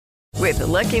With the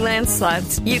Lucky Land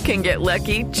Slots, you can get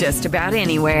lucky just about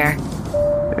anywhere.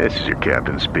 This is your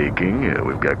captain speaking.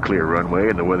 We've got clear runway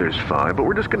and the weather's fine, but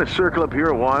we're just going to circle up here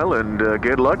a while and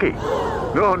get lucky.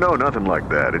 No, nothing like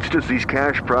that. It's just these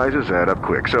cash prizes add up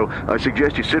quick. So I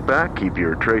suggest you sit back, keep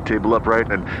your tray table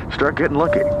upright, and start getting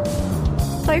lucky.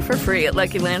 Play for free at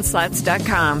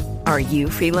LuckyLandSlots.com. Are you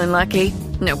feeling lucky?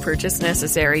 No purchase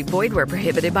necessary. Void where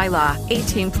prohibited by law.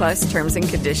 18+ terms and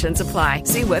conditions apply.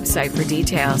 See website for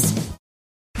details.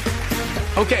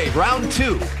 Okay, round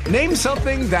two. Name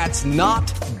something that's not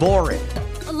boring.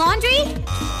 A laundry?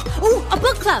 Ooh, a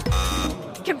book club.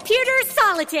 Computer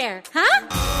solitaire, huh?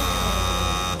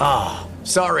 Ah,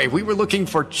 sorry, we were looking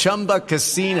for Chumba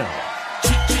Casino.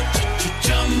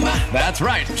 That's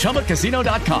right,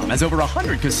 ChumbaCasino.com has over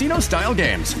 100 casino-style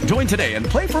games. Join today and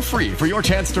play for free for your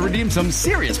chance to redeem some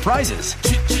serious prizes.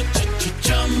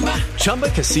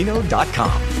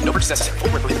 ChumbaCasino.com. No purchase necessary.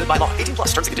 Void where prohibited by law. 18+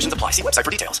 terms and conditions apply. See website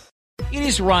for details. It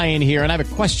is Ryan here, and I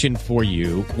have a question for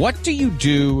you. What do you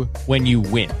do when you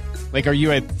win? Like, are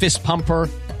you a fist pumper,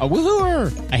 a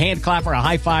woo-hooer, a hand clapper, a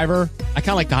high-fiver? I kind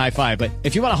of like the high-five, but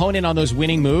if you want to hone in on those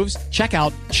winning moves, check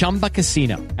out Chumba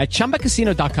Casino. At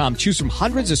ChumbaCasino.com, choose from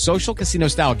hundreds of social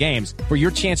casino-style games for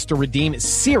your chance to redeem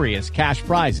serious cash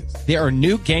prizes. There are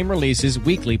new game releases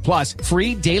weekly, plus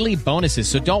free daily bonuses,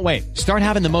 so don't wait. Start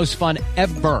having the most fun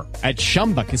ever at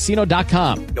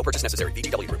ChumbaCasino.com. No purchase necessary.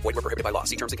 VGW Group. Void where prohibited by law.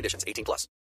 See terms and conditions. 18+.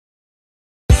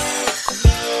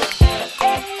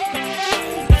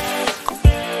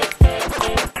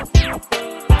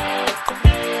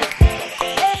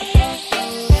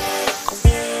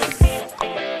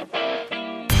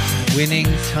 Winning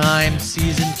Time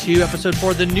Season 2, Episode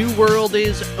 4. The New World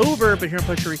is over, but here on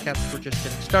Push Your Recaps, we're just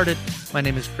getting started. My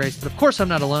name is Grace, but of course I'm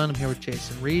not alone. I'm here with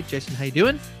Jason Reed. Jason, how you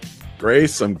doing?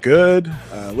 Grace, I'm good.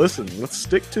 Listen, let's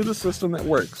stick to the system that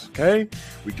works, okay?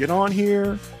 We get on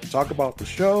here, we talk about the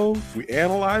show, we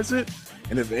analyze it,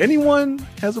 and if anyone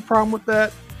has a problem with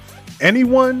that,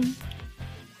 anyone,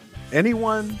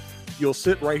 you'll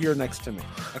sit right here next to me,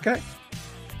 okay?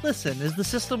 Listen, is the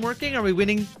system working? Are we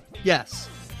winning? Yes.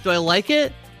 Do I like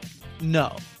it?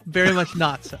 No. Very much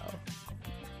not so.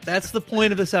 That's the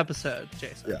point of this episode,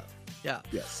 Jason. Yeah.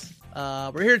 Yes.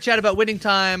 We're here to chat about Winning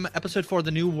Time, Episode 4, The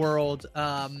New World.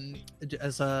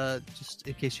 Just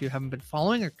in case you haven't been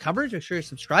following our coverage, make sure you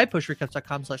subscribe.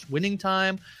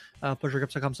 PushRecaps.com/winningtime.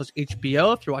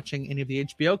 PushRecaps.com/HBO if you're watching any of the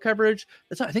HBO coverage.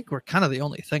 I think we're kind of the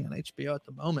only thing on HBO at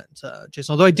the moment,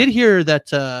 Jason. Although I did hear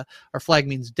that Our Flag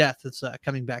Means Death is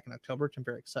coming back in October, which I'm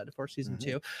very excited for, season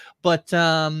 2. But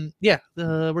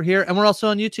we're here, and we're also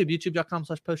on YouTube,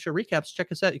 youtube.com/PostShowRecaps.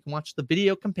 Check us out. You can watch the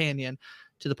video companion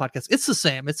to the podcast. It's the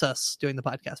same. It's us doing the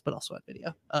podcast, but also on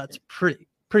video. It's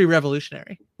pretty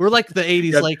revolutionary. We're like the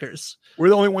 80s Lakers. We're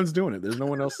the only ones doing it. There's no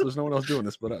one else doing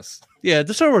this but us. Yeah,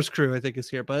 the Star Wars crew, I think, is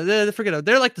here, but forget it.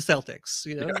 They're like the Celtics,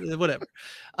 whatever.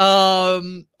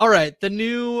 All right, The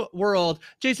New World.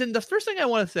 Jason, the first thing I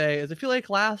want to say is I feel like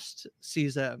last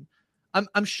season,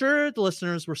 I'm sure the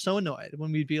listeners were so annoyed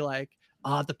when we'd be like,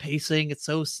 the pacing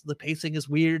is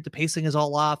weird. The pacing is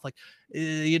all off. Like,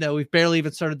 we've barely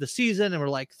even started the season and we're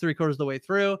like 3/4 of the way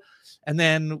through. And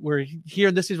then we're here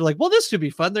in this season. We're like, well, this should be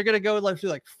fun. They're going to go through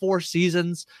like 4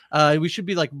 seasons. We should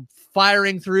be like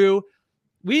firing through.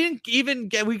 We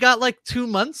got like 2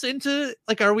 months into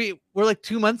we're like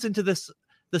 2 months into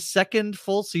the second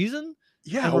full season.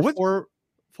 Yeah.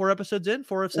 Four episodes in,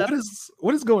 4 of 7.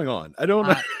 What is going on? I don't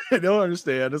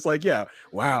understand. It's like, yeah,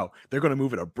 wow, they're going to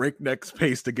move at a breakneck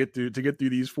pace to get through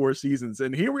these 4 seasons,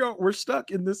 and here we are. We're stuck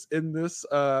in this.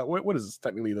 What is this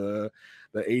technically the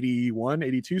 81,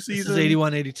 82 season? This is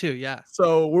 81, 82, yeah.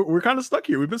 So we're kind of stuck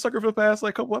here. We've been stuck here for the past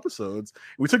couple episodes.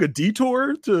 We took a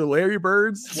detour to Larry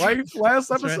Bird's wife last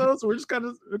episode, right. So we're kind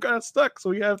of stuck. So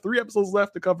we have 3 episodes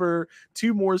left to cover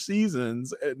 2 more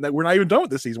seasons, and we're not even done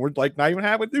with this season. We're like not even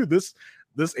halfway through this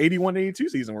 81, 82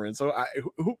 season we're in. So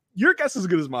your guess is as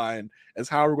good as mine as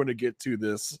how we're going to get to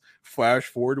this flash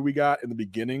forward we got in the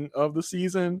beginning of the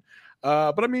season.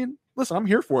 But I mean, listen, I'm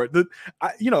here for it.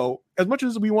 As much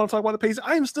as we want to talk about the pace,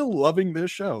 I am still loving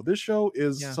this show. This show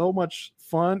is so much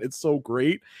fun. It's so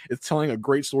great. It's telling a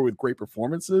great story with great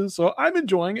performances. So I'm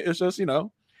enjoying it. It's just,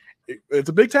 it's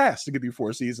a big task to get through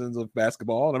 4 seasons of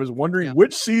basketball. And I was wondering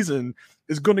which season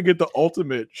is going to get the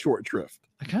ultimate short shrift.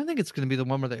 I kind of think it's going to be the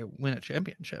one where they win a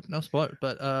championship. No spoilers,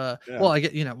 but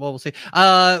we'll see.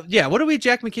 What do we,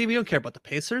 Jack McKinney? We don't care about the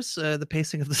Pacers. The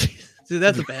pacing of the season. Dude,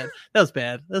 that was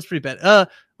bad. That's pretty bad.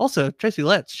 Also, Tracy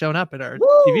Letts showing up at our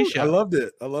TV show. I loved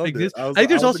it. I think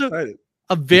there's also excited.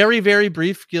 A very, very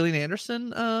brief Gillian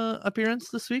Anderson appearance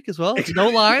this week as well. No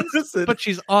lines, but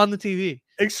she's on the TV.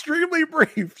 extremely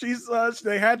brief. She's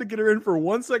they had to get her in for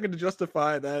 1 second to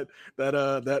justify that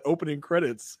opening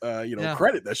credits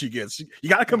credit that she gets. You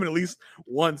got to come in at least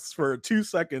once for 2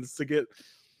 seconds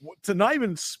to not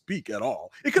even speak at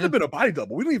all. It could have been a body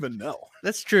double. We don't even know.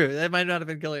 That's true. That might not have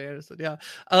been Gillian Anderson. Yeah.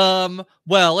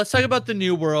 Well, let's talk about the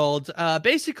new world.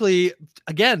 Basically,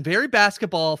 again, very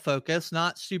basketball focused,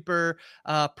 not super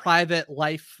private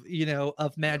life,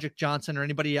 of Magic Johnson or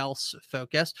anybody else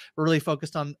focused. We're really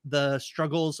focused on the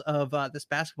struggles of this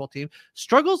basketball team,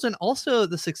 struggles and also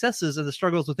the successes and the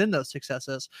struggles within those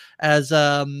successes. As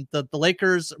the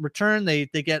Lakers return, they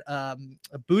get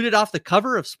booted off the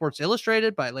cover of Sports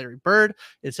Illustrated by Larry Bird.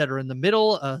 It's that are in the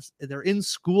middle. They're in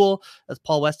school as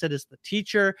Paul Westhead is the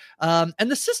teacher. And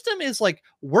the system is like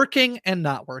working and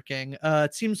not working.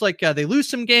 It seems like they lose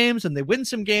some games and they win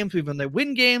some games. Even when they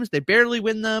win games, they barely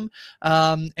win them.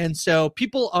 And so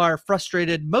people are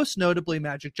frustrated, most notably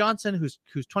Magic Johnson, whose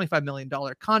 $25 million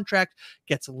contract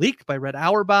gets leaked by Red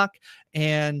Auerbach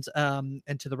and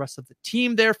to the rest of the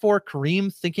team. Therefore,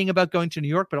 Kareem thinking about going to New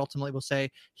York, but ultimately will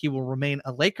say he will remain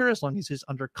a Laker as long as he's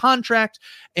under contract.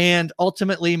 And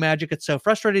ultimately, Magic gets so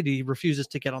frustrated he refuses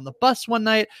to get on the bus one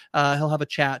night. He'll have a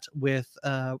chat with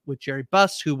Jerry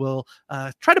Buss, who will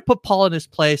try to put Paul in his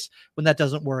place. When that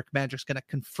doesn't work, Magic's going to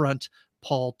confront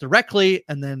Paul directly,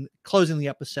 and then closing the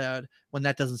episode, when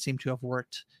that doesn't seem to have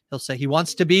worked, he'll say he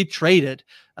wants to be traded.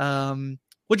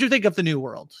 What do you think of the new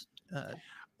world?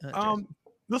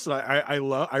 Listen,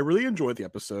 I really enjoyed the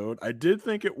episode. I did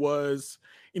think it was,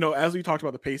 as we talked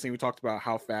about the pacing, we talked about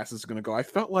how fast it's going to go. I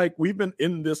felt like we've been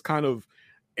in this kind of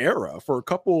era for a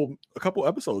couple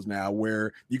episodes now,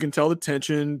 where you can tell the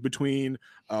tension between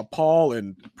Paul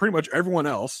and pretty much everyone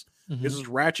else is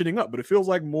just ratcheting up, but it feels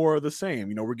like more of the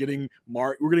same. We're getting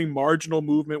marginal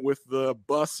movement with the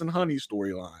Buss and Honey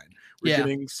storyline. We're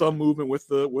getting some movement with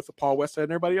the Paul Westhead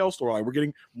and everybody else storyline. We're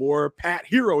getting more Pat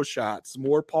hero shots,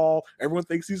 more Paul. Everyone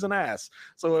thinks he's an ass.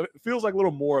 So it feels like a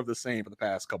little more of the same for the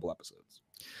past couple episodes.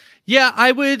 Yeah,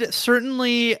 I would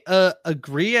certainly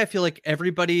agree. I feel like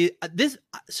everybody I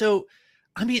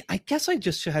guess I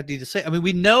just need to say,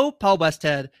 we know Paul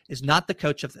Westhead is not the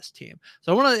coach of this team.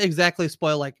 So I don't want to exactly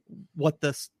spoil like what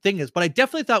this thing is, but I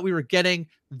definitely thought we were getting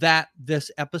that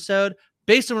this episode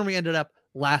based on where we ended up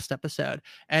last episode.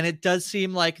 And it does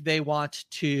seem like they want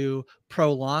to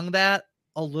prolong that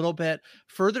a little bit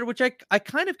further, which I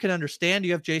kind of can understand.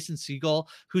 You have Jason Segel,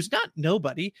 who's not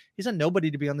nobody. He's a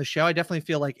nobody to be on the show. I definitely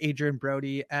feel like Adrian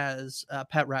Brody as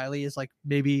Pat Riley is like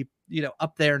maybe,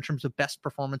 up there in terms of best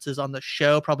performances on the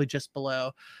show, probably just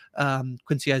below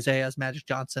Quincy Isaiah as Magic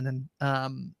Johnson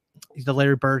and the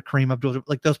Larry Bird, Kareem Abdul,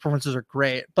 like those performances are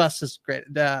great. Buss is great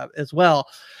as well.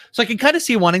 So I can kind of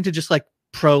see wanting to just like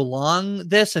prolong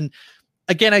this. And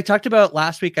again, I talked about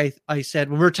last week, I said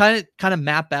when we were trying to kind of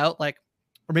map out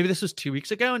or maybe this was 2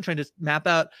 weeks ago, and trying to map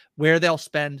out where they'll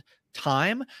spend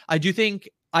time. I do think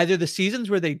either the seasons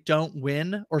where they don't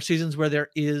win or seasons where there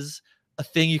is a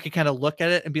thing, you can kind of look at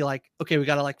it and be like, okay, we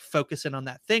got to like focus in on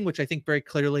that thing, which I think very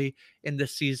clearly in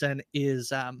this season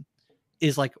is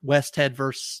like Westhead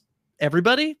versus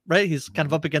everybody, right? He's kind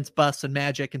of up against Buss and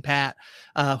Magic and Pat,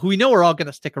 who we know are all going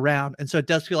to stick around. And so it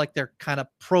does feel like they're kind of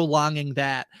prolonging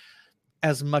that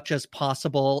as much as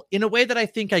possible in a way that I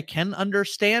think I can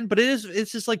understand, but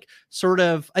it's just like sort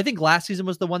of, I think last season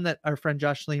was the one that our friend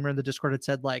Josh Leamer in the Discord had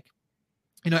said, like,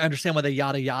 I understand why they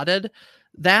yada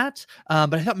that.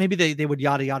 But I thought maybe they would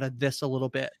yada this a little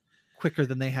bit quicker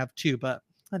than they have too, but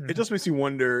it just makes you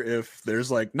wonder if there's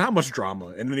like not much drama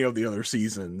in any of the other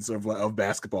seasons of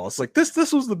basketball. It's like this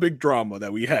was the big drama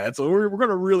that we had. So we're going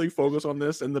to really focus on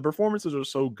this. And the performances are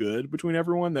so good between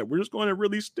everyone that we're just going to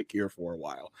really stick here for a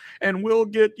while. And we'll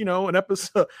get, an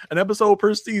episode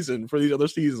per season for these other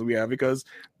seasons we have, because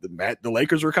the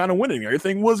Lakers were kind of winning.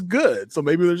 Everything was good. So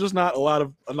maybe there's just not a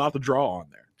lot to draw on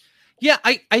there. Yeah.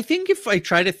 I think if I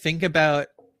try to think about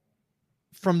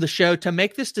from the show to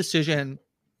make this decision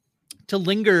to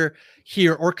linger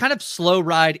here or kind of slow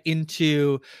ride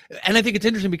into, and I think it's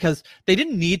interesting because they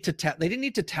didn't need to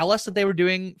tell us that they were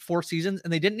doing 4 seasons,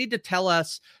 and they didn't need to tell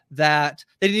us that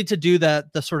they didn't need to do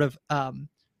the sort of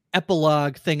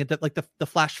epilogue thing at the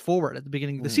flash forward at the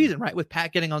beginning of the season, right? With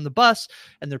Pat getting on the bus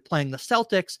and they're playing the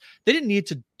Celtics. They didn't need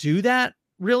to do that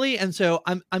really. And so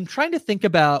I'm trying to think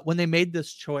about when they made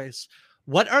this choice,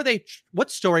 what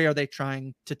story are they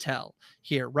trying to tell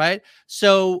here? Right.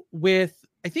 So with,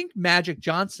 I think Magic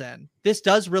Johnson, this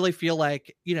does really feel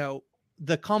like,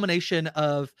 the culmination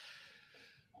of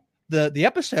the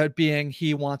episode being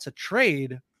he wants a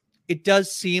trade. It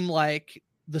does seem like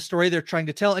the story they're trying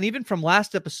to tell. And even from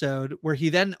last episode where he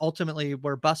then ultimately,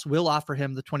 where Buss will offer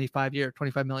him the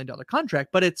 $25 million contract,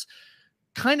 but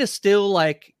kind of still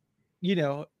like,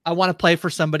 I want to play for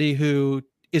somebody who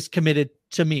is committed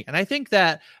to me. And I think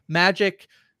that Magic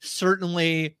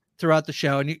certainly throughout the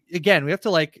show, and again, we have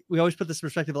to we always put this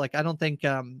perspective, like, I don't think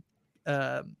Quincy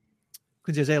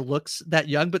Isaiah looks that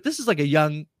young, but this is like a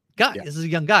young guy. Yeah. This is a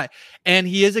young guy. And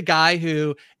he is a guy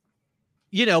who,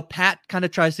 Pat kind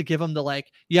of tries to give him the,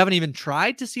 you haven't even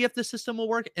tried to see if the system will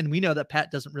work. And we know that Pat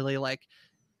doesn't really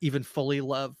even fully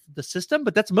love the system,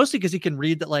 but that's mostly because he can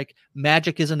read that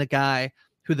Magic isn't a guy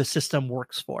who the system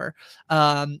works for.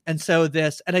 And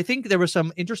I think there were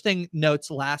some interesting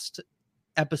notes last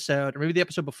episode, or maybe the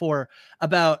episode before,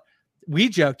 we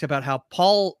joked about how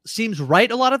Paul seems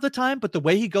right a lot of the time, but the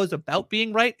way he goes about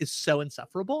being right is so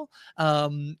insufferable.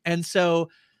 And so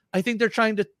I think they're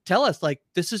trying to tell us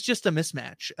this is just a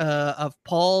mismatch of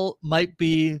Paul might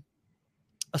be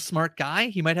a smart guy.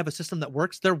 He might have a system that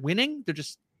works. They're winning. They're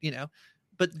just,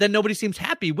 but then nobody seems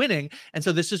happy winning. And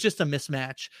so this is just a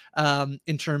mismatch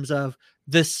in terms of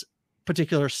this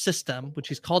particular system, which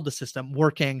he's called the system,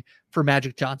 working for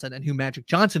Magic Johnson, and who Magic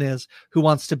Johnson is, who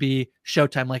wants to be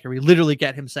Showtime Laker. We literally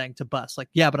get him saying to Bus,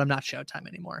 yeah, but I'm not Showtime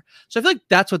anymore. So I feel like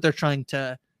that's what they're trying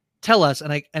to tell us.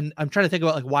 And I'm trying to think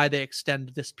about why they extend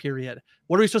this period.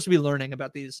 What are we supposed to be learning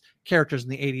about these characters in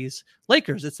the 80s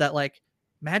Lakers? It's that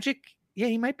Magic, yeah,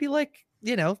 he might be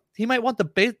he might want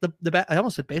the I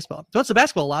almost said baseball. He wants the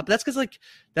basketball a lot, but that's because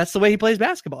that's the way he plays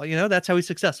basketball. That's how he's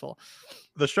successful.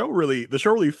 The show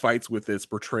really fights with its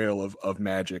portrayal of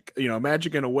Magic.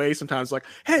 Magic in a way sometimes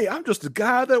hey, I'm just a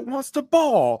guy that wants to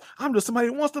ball. I'm just somebody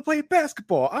who wants to play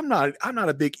basketball. I'm not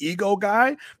a big ego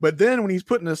guy. But then when he's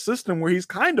put in a system where he's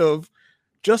kind of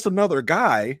just another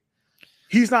guy,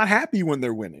 he's not happy when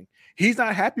they're winning. He's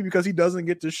not happy because he doesn't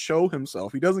get to show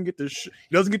himself. He doesn't get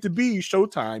to be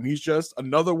Showtime. He's just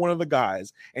another one of the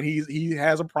guys, and he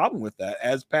has a problem with that.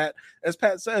 As Pat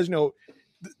says,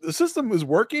 the system is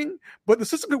working, but the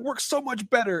system could work so much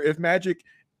better if Magic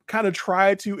kind of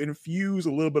tried to infuse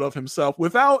a little bit of himself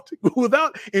without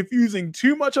infusing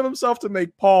too much of himself to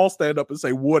make Paul stand up and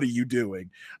say, "What are you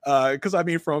doing?" Because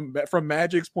from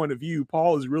Magic's point of view,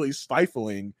 Paul is really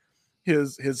stifling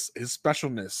his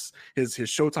specialness, his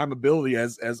Showtime ability,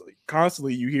 as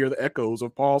constantly you hear the echoes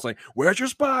of Paul saying, where's your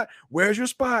spot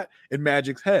in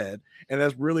Magic's head. And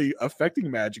that's really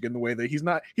affecting Magic in the way that he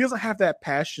doesn't have that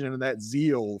passion and that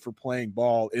zeal for playing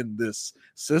ball in this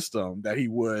system that he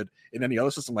would in any other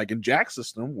system, like in Jack's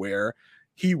system, where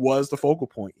he was the focal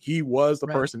point. He was the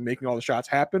person making all the shots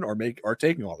happen or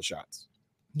taking all the shots.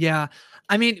 Yeah.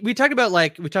 I mean, we talked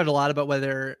a lot about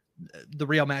whether the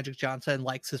real Magic Johnson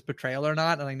likes his portrayal or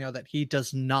not, and I know that he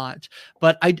does not,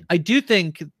 but I do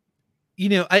think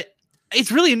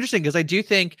it's really interesting because I do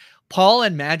think Paul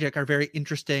and Magic are very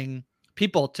interesting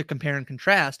people to compare and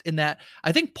contrast, in that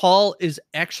I think Paul is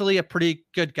actually a pretty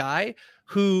good guy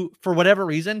who, for whatever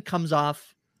reason, comes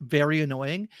off very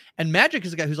annoying, and Magic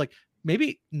is a guy who's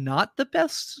maybe not the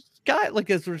best guy.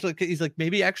 He's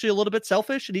maybe actually a little bit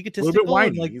selfish and egotistical. A little bit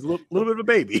whiny. He's a little bit of a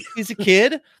baby. He's a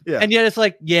kid. Yeah. And yet it's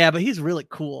but he's really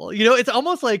cool. It's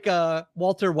almost like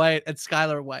Walter White and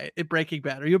Skylar White in Breaking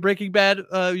Bad. Are you a Breaking Bad?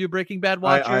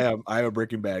 Watcher? I am a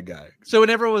Breaking Bad guy. So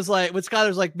whenever it was when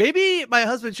Skylar's maybe my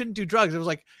husband shouldn't do drugs, it was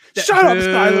shut up,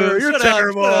 Skylar. You're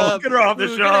terrible. Get her off the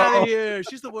show. Get out of here.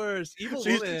 She's the worst. Evil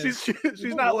woman.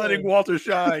 She's not letting Walter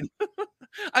shine.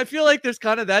 I feel like there's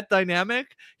kind of that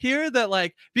dynamic here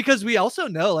that because we also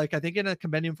know, I think in a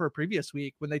compendium for a previous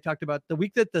week, when they talked about the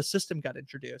week that the system got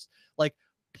introduced,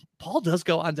 Paul does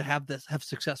go on to have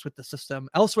success with the system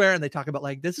elsewhere. And they talk about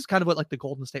this is kind of what the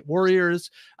Golden State Warriors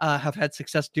have had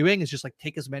success doing, is just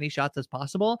take as many shots as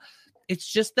possible. It's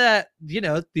just that,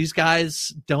 these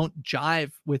guys don't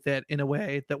jive with it in a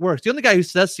way that works. The only guy who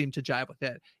does seem to jive with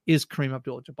it is Kareem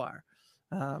Abdul-Jabbar,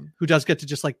 who does get to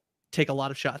just take a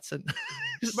lot of shots and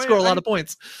score a lot of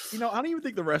points. I don't even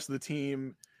think the rest of the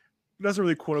team doesn't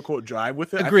really quote unquote jive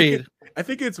with it. Agreed. I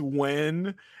think it's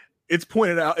when it's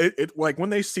pointed out, it when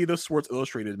they see the Sports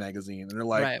Illustrated magazine and they're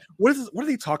right. What are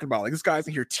they talking about? This guy's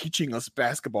in here teaching us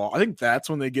basketball. I think that's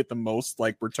when they get the most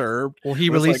perturbed. Well, he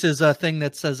releases a thing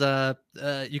that says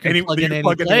you can plug in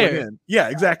any player. Yeah,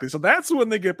 exactly. So that's when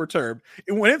they get perturbed.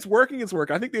 And when it's working, it's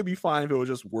working. I think they'd be fine if it was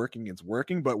just working, it's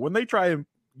working. But when they try and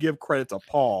give credit to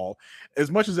Paul, as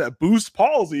much as that boosts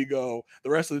Paul's ego, the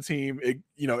rest of the team, it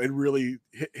really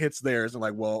hits theirs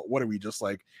and well, what are we, just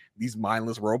these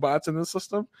mindless robots in the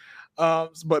system?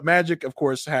 But Magic, of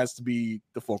course, has to be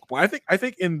the focal point. I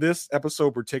think in this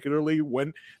episode particularly,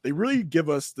 when they really give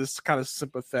us this kind of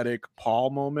sympathetic Paul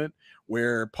moment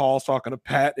where Paul's talking to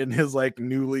Pat in his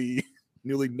newly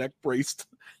neck braced.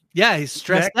 Yeah, he's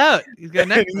stressed out. He's got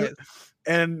neck brace.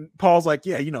 And Paul's like,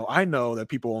 yeah, I know that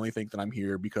people only think that I'm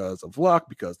here because of luck,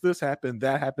 because this happened,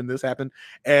 that happened, this happened.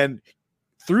 And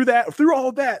through all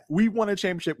of that, we won a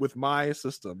championship with my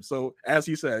system. So as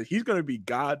he said, he's going to be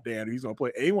goddamn. He's going to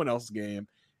play anyone else's game,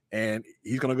 and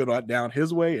he's going to go down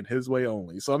his way and his way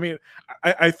only. So, I mean,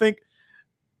 I think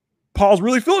Paul's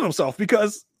really feeling himself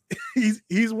because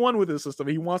he's won with his system.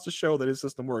 He wants to show that his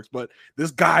system works, but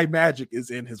this guy Magic is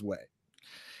in his way.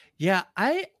 Yeah,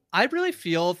 I really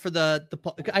feel for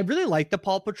I really like the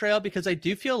Paul portrayal because I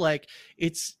do feel like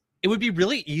it would be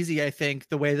really easy, I think,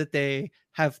 the way that they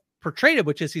have portrayed it,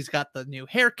 which is he's got the new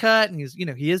haircut and he's,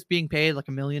 he is being paid like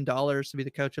 $1 million to be the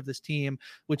coach of this team,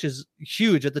 which is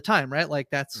huge at the time, right? Like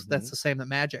that's the same that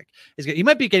Magic is getting. He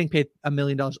might be getting paid $1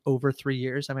 million over 3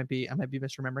 years. I might be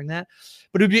misremembering that,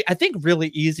 but it'd be, I think, really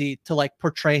easy to like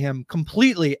portray him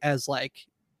completely as like,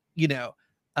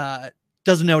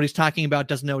 doesn't know what he's talking about,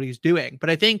 doesn't know what he's doing.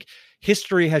 But I think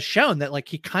history has shown that like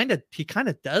he kind of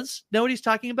does know what he's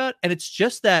talking about. And it's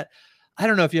just that, I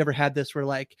don't know if you ever had this where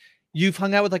like you've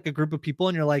hung out with like a group of people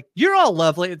and you're like, you're all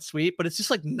lovely and sweet, but it's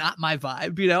just like not my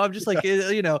vibe. I'm just like,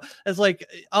 it's like,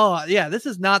 oh yeah, this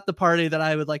is not the party that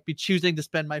I would like be choosing to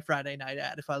spend my Friday night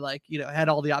at if I like, had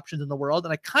all the options in the world.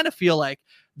 And I kind of feel like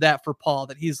that for Paul,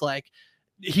 that he's like,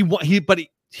 he's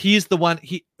the one,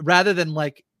 rather than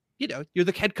like, you're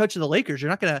the head coach of the Lakers.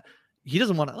 He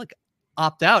doesn't want to like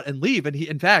opt out and leave. And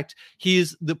in fact,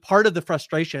 he's the part of the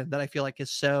frustration that I feel like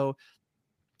is so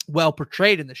well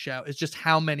portrayed in the show is just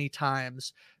how many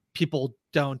times people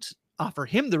don't offer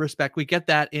him the respect. We get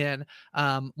that in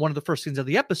one of the first scenes of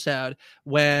the episode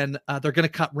when they're going to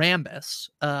cut Rambus,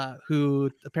 who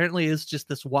apparently is just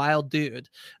this wild dude,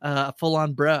 a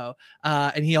full-on bro.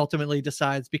 And he ultimately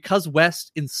decides, because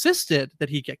West insisted that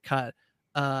he get cut,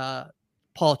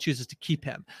 Paul chooses to keep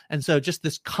him. And so just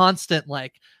this constant,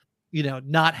 like,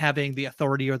 not having the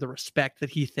authority or the respect that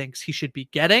he thinks he should be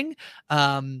getting,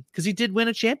 because he did win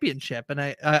a championship. And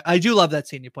I do love that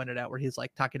scene you pointed out where he's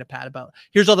like talking to Pat about,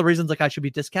 here's all the reasons like I should be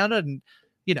discounted. And,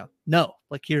 no,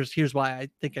 like here's why I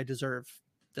think I deserve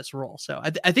this role. So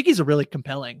I think he's a really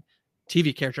compelling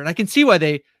TV character. And I can see why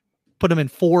they put him in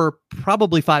 4,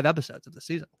 probably 5 episodes of the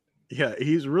season. Yeah,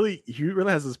 he really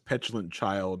has this petulant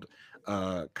child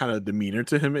kind of demeanor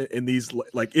to him in these,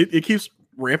 like it keeps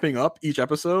ramping up each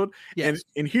episode. Yes.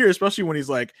 And here, especially when he's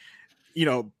like,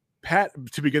 Pat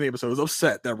to begin the episode was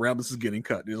upset that Rambus is getting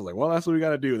cut. And he's like, well, that's what we got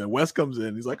to do. And then Wes comes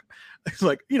in. He's like,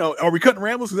 are we cutting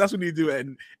Rambus? Because that's what we need to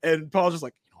do. And Paul's just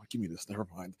like, give me this. Never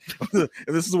mind. And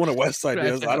this is one of Wes'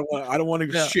 ideas. I don't want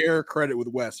to share credit with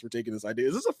Wes for taking this idea.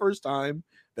 Is this the first time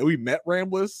that we met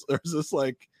Rambus, or is this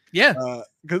like,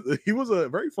 because he was a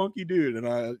very funky dude,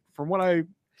 and from what I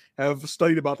have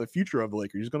studied about the future of the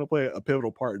Lakers, he's going to play a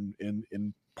pivotal part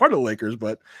in part of the Lakers,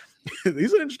 but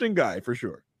he's an interesting guy for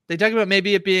sure. They talk about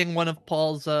maybe it being one of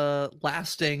Paul's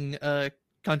lasting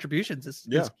contributions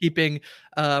is keeping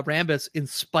Rambus in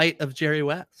spite of Jerry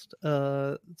West.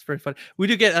 It's very fun. We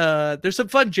do get there's some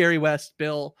fun Jerry West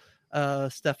Bill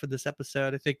stuff in this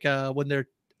episode. I think when they're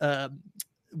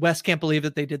West can't believe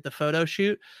that they did the photo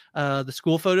shoot, the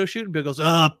school photo shoot, and Bill goes,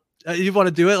 you want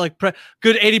to do it like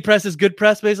good 80 press is good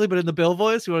press, basically, but in the Bill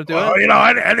voice. You want to do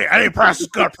it? Any press is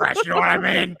good press. You know what I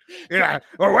mean? Yeah.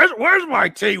 Or where's my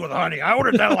tea with honey? I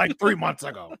ordered that like 3 months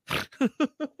ago.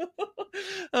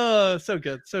 Oh, so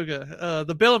good, so good.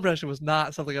 The Bill impression was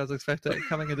not something I was expecting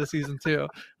coming into season 2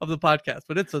 of the podcast,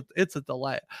 but it's a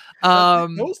delight.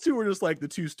 Those two are just like the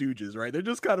two Stooges, right? They're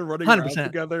just kind of running 100%. Around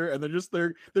together, and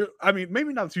they're. I mean,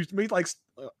 maybe not two, maybe like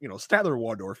Statler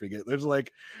Waldorfing it. There's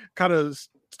like kind of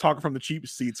talking from the cheap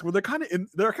seats where they're kind of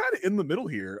in the middle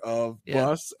here of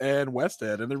Bus and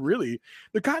Westhead, and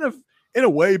they're kind of in a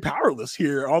way powerless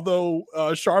here. Although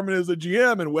Sharman is a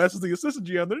GM and Wes is the assistant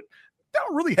GM, they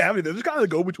don't really have anything. They're just kind of the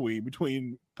go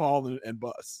between Paul and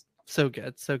Bus. So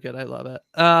good. I love it.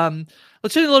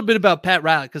 Let's talk a little bit about Pat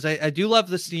Riley, because I do love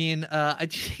the scene.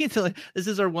 This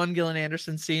is our one Gillian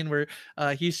Anderson scene where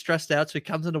he's stressed out, so he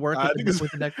comes into work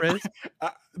with the neck brace.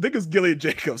 I think it's Gillian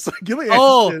Jacobs. Gillian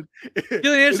Anderson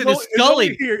is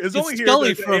Scully. It's only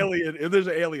Scully from Alien. If there's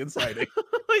an alien sighting.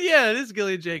 Yeah, it is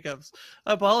Gillian Jacobs.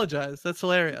 I apologize. That's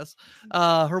hilarious.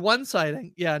 Her one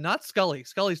sighting. Yeah, not Scully.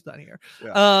 Scully's not here.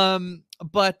 Yeah.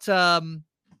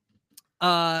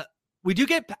 We do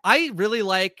get, I really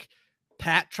like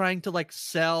Pat trying to like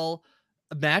sell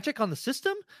Magic on the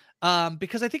system,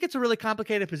 because I think it's a really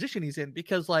complicated position he's in,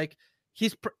 because like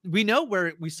we know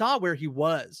where he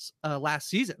was last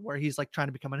season, where he's like trying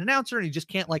to become an announcer and he just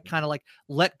can't like kind of like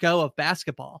let go of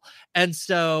basketball. And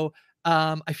so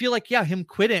I feel like, him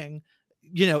quitting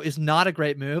is not a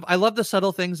great move. I love the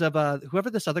subtle things of whoever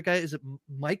this other guy is, it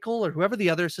Michael or whoever the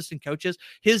other assistant coach is,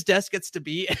 his desk gets to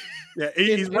be. Yeah,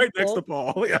 he's right next to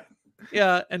Paul. Yeah.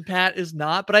 Yeah, and Pat is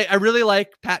not. But I really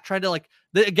like Pat trying to like,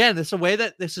 again, it's a way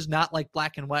that this is not like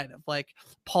black and white of like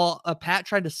Pat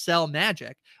trying to sell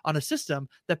magic on a system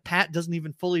that Pat doesn't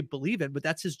even fully believe in, but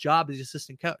that's his job as the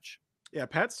assistant coach. Yeah,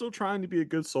 Pat's still trying to be a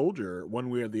good soldier one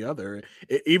way or the other.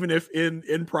 Even if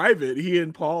in private, he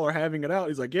and Paul are having it out.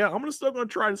 He's like, yeah, I'm still going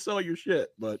to try to sell your shit.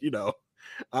 But,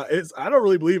 I don't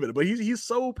really believe it. But he's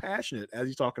so passionate as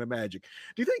he's talking to Magic.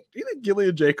 Do you think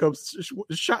Gillian Jacobs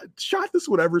shot this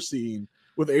whatever scene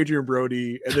with Adrian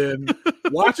Brody and then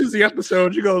watches the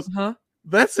episode? She goes,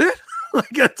 that's it? Like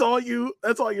that's all you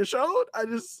showed? I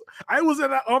was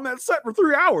on that set for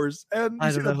 3 hours and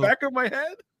you see the back of my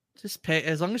head. Just pay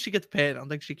as long as she gets paid. I don't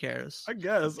think she cares. I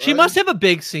guess she must have a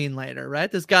big scene later, right?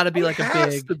 There's got to be like a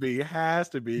big has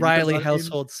to be Riley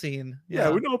household scene. Yeah,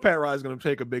 we know Pat Riley's going to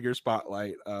take a bigger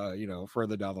spotlight,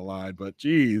 further down the line. But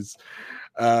geez,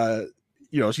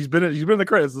 she's been in the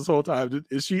credits this whole time.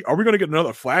 Are we going to get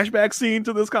another flashback scene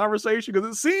to this conversation? Because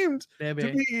it seemed to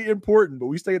be important, but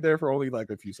we stayed there for only like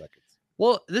a few seconds.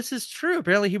 Well, this is true.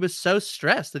 Apparently he was so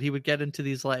stressed that he would get into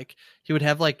these, like, he would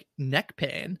have like neck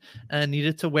pain and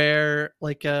needed to wear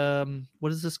like,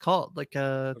 what is this called? Like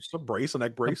a brace, a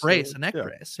neck brace. A neck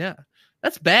brace. Yeah.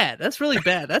 That's bad. That's really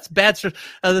bad. That's bad.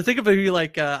 The thing about you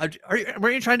like, were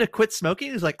you trying to quit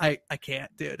smoking? He's like, I can't,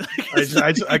 dude.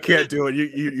 I can't do it.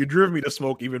 You driven me to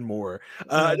smoke even more.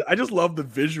 I just love the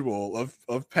visual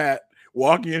of Pat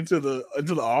walking into the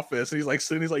office and he's like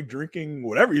sitting, he's like drinking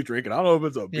whatever he's drinking. I don't know if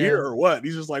it's a beer or what.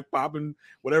 He's just like popping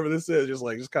whatever this is, just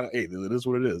kind of, hey, it is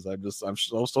what it is. I'm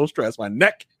so stressed. My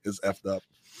neck is effed up.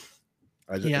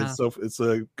 It's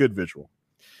a good visual.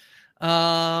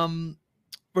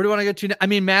 Where do you want to go to? I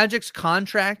mean, Magic's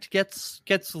contract gets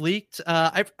leaked.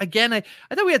 I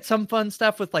thought we had some fun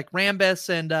stuff with like Rambus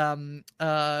and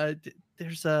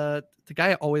there's the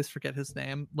guy, I always forget his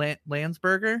name,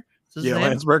 Landsberger.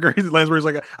 Landsberger. Landsberger's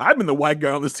like, I've been the white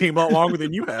guy on this team a lot longer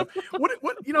than you have.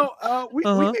 We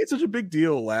made such a big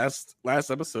deal last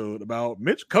episode about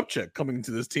Mitch Kupchak coming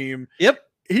to this team. Yep,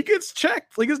 he gets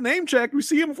checked, like his name checked. We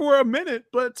see him for a minute,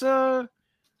 but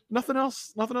nothing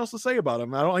else to say about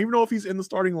him. I don't even know if he's in the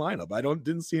starting lineup.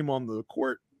 Didn't see him on the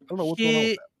court. I don't know what's going on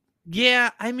with that. Yeah,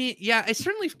 I mean, I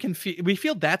certainly can feel. We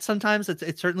feel that sometimes.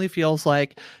 It certainly feels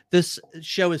like this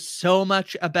show is so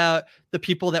much about the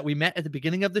people that we met at the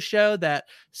beginning of the show that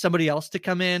somebody else to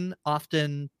come in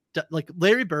often. Like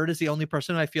Larry Bird is the only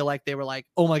person who I feel like they were like,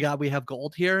 oh my god, we have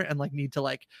gold here, and like need to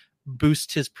like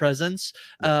boost his presence.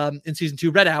 In season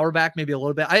 2, Red Auerbach maybe a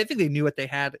little bit. I think they knew what they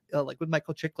had, like with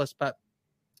Michael Chiklis, but.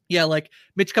 Yeah, like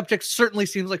Mitch Kupchak certainly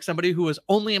seems like somebody who was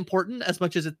only important as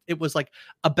much as it was like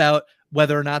about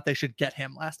whether or not they should get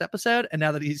him last episode. And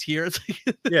now that he's here, it's like,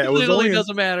 it literally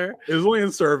doesn't matter. It was only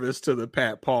in service to the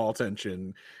Pat Paul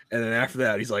tension. And then after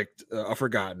that, he's like a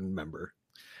forgotten member.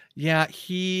 Yeah,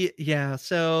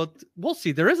 so we'll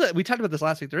see. We talked about this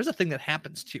last week. There is a thing that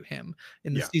happens to him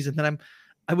in the season that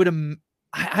I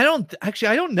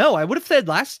don't know. I would have said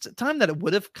last time that it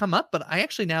would have come up, but I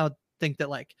actually now think that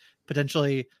like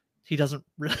potentially he doesn't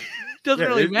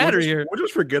really matter here. We'll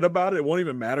just forget about it. It won't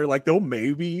even matter. Like they'll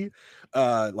maybe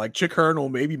like Chick Hearn will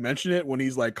maybe mention it when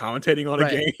he's like commentating on a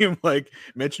game, like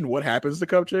mention what happens to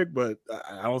Kupchak, but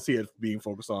I don't see it being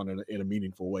focused on in a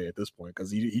meaningful way at this point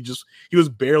because he was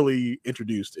barely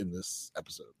introduced in this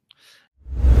episode.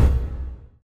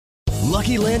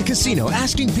 Lucky Land Casino,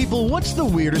 asking people, what's the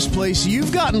weirdest place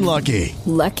you've gotten lucky?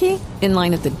 Lucky? In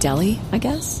line at the deli, I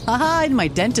guess? Aha, in my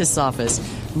dentist's office.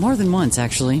 More than once,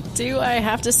 actually. Do I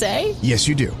have to say? Yes,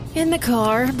 you do. In the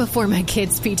car before my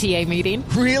kids' PTA meeting.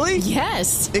 Really?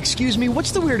 Yes. Excuse me,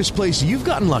 what's the weirdest place you've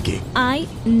gotten lucky? I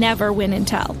never win and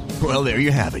tell. Well, there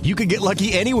you have it. You can get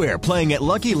lucky anywhere, playing at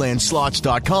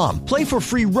LuckyLandSlots.com. Play for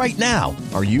free right now.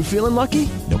 Are you feeling lucky?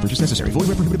 No purchase necessary. Void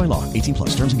where prohibited by law.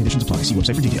 18+. Terms and conditions apply. See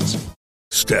website for details.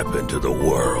 Step into the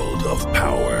world of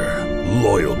power,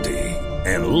 loyalty,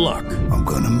 and luck. I'm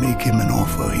going to make him an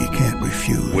offer he can't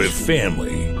refuse. With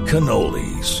family,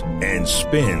 cannolis, and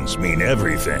spins mean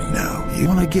everything. Now, you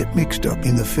want to get mixed up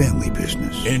in the family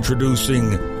business.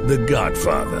 Introducing The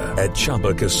Godfather at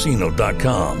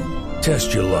ChumbaCasino.com.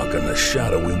 Test your luck in the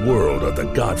shadowy world of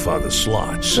The Godfather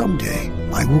slot. Someday,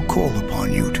 I will call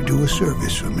upon you to do a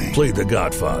service for me. Play The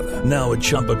Godfather, now at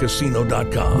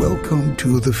ChumbaCasino.com. Welcome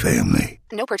to the family.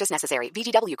 No purchase necessary.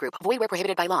 VGW Group. Void where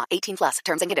prohibited by law. 18+.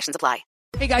 Terms and conditions apply.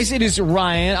 Hey guys, it is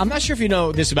Ryan. I'm not sure if you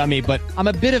know this about me, but I'm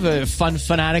a bit of a fun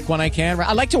fanatic when I can.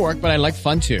 I like to work, but I like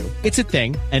fun too. It's a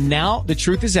thing. And now the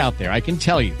truth is out there. I can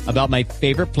tell you about my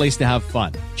favorite place to have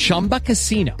fun. Chumba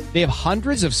Casino. They have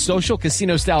hundreds of social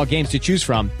casino style games to choose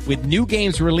from with new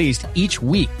games released each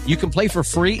week. You can play for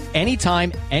free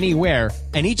anytime, anywhere.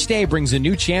 And each day brings a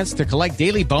new chance to collect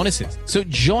daily bonuses. So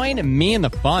join me in the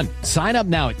fun. Sign up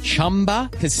now at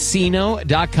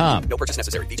ChumbaCasino.com. No purchase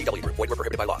necessary. VGW Group. Void where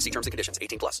prohibited by law. See terms and conditions.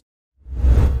 18+.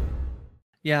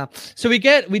 Yeah. So we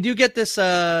do get this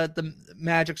the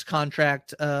Magic's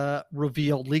contract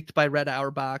revealed, leaked by Red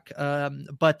Auerbach.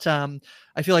 But I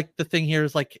feel like the thing here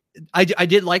is like I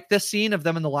did like this scene of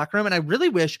them in the locker room, and I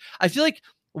feel like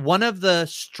one of the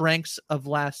strengths of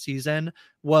last season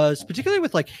was, particularly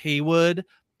with like Haywood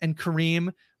and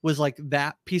Kareem, was like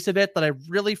that piece of it that I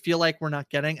really feel like we're not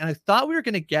getting. And I thought we were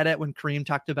going to get it when Kareem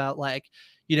talked about like,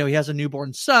 he has a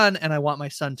newborn son and I want my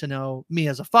son to know me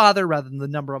as a father rather than the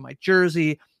number on my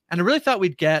jersey. And I really thought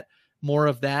we'd get more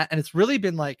of that. And it's really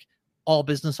been like all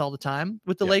business all the time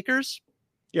with the Lakers.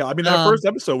 Yeah. I mean, that first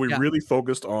episode, we really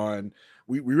focused on,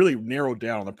 we really narrowed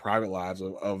down on the private lives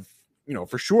of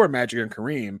for sure Magic and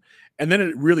Kareem. And then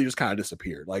it really just kind of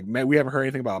disappeared. Like, we haven't heard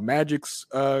anything about Magic's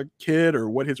kid or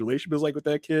what his relationship is like with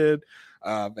that kid.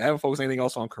 I haven't focused anything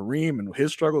else on Kareem and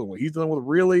his struggle and what he's dealing with,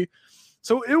 really.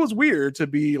 So it was weird to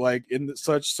be like in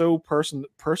so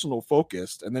personal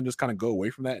focused, and then just kind of go away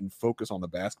from that and focus on the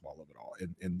basketball of it all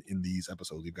in these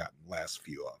episodes we've gotten the last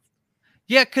few of.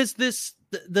 Yeah, because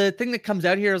the thing that comes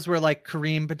out here is where like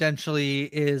Kareem potentially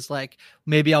is like,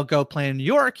 maybe I'll go play in New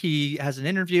York. He has an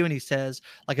interview and he says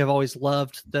like, I've always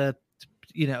loved the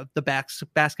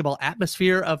basketball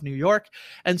atmosphere of New York.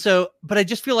 And so, but I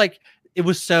just feel like it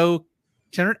was so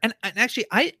generous. And actually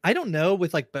I don't know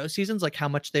with like both seasons, like how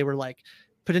much they were like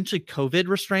potentially COVID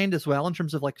restrained as well in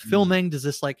terms of like filming. Does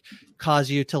this like cause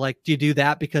you to like, do you do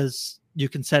that because you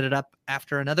can set it up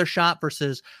after another shot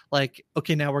versus like,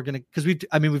 okay, now we're going to, cause we've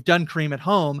done Kareem at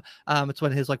home. It's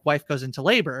when his like wife goes into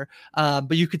labor.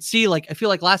 But you could see like, I feel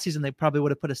like last season, they probably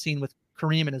would have put a scene with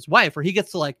Kareem and his wife where he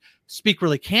gets to like speak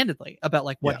really candidly about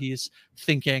like what he's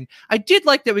thinking. I did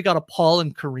like that we got a Paul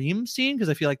and Kareem scene, cause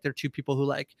I feel like they're two people who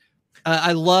like,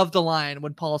 I love the line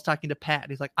when Paul is talking to Pat.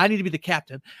 He's like, I need to be the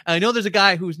captain. And I know there's a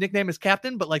guy whose nickname is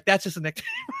Captain, but like, that's just a nickname.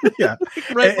 Yeah.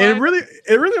 Right. And it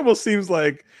really almost seems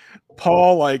like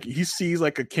Paul, like he sees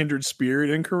like a kindred spirit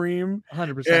in Kareem.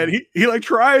 100%. And he like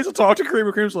tries to talk to Kareem,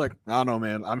 and Kareem's like, I don't know,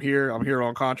 man, I'm here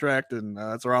on contract, and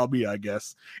that's where I'll be, I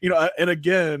guess. And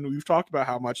again, we've talked about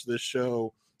how much this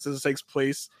show, since it takes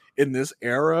place in this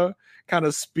era, kind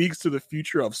of speaks to the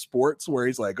future of sports, where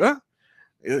he's like,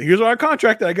 here's where I'm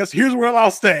contracted, I guess here's where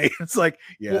I'll stay. It's like,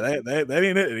 that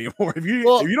ain't it anymore. If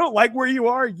you don't like where you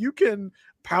are, you can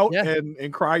pout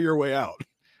and cry your way out.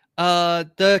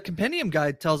 The compendium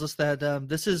guide tells us that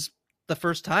this is the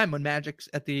first time when Magic's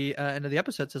at the end of the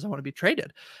episode says, I want to be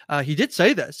traded. He did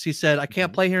say this. He said, I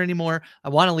can't play here anymore. I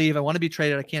want to leave. I want to be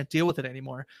traded. I can't deal with it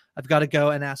anymore. I've got to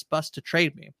go and ask Bus to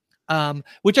trade me.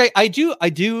 Which I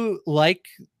do like,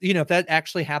 if that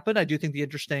actually happened, I do think the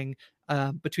interesting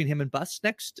between him and Bus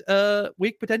next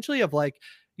week, potentially, of like,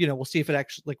 we'll see if it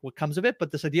actually like what comes of it.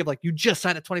 But this idea of like, you just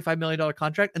signed a $25 million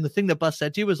contract. And the thing that Bus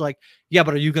said to you was like, yeah,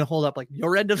 but are you going to hold up like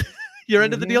your end of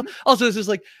end of the deal? Also, this is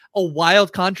like a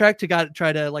wild contract to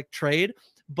try to like trade.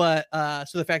 But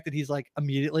so the fact that he's like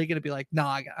immediately going to be like,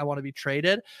 nah, I want to be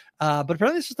traded. But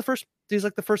apparently this is he's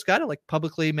like the first guy to like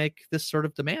publicly make this sort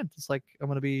of demand. It's like, I'm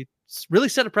going to be really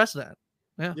set a precedent.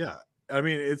 Yeah. Yeah. I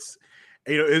mean, it's,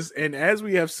 and as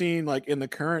we have seen, like in the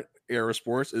current era of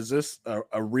sports, is this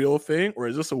a real thing, or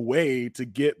is this a way to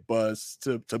get Buzz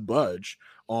to budge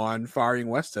on firing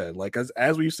Westhead? Like,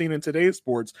 as we've seen in today's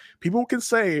sports, people can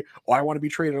say, oh, I want to be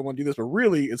traded, I want to do this, but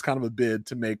really it's kind of a bid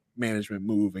to make management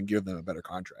move and give them a better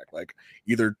contract. Like,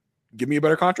 either give me a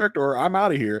better contract or I'm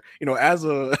out of here. As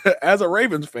a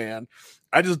Ravens fan,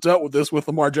 I just dealt with this with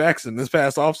Lamar Jackson this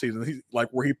past offseason. He's like,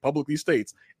 where he publicly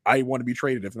states, I want to be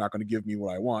traded if they're not going to give me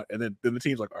what I want. And then the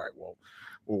team's like, all right, well,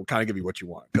 we'll kind of give you what you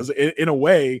want. Because in a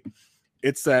way,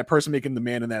 it's that person making the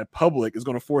man in that public is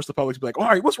going to force the public to be like, all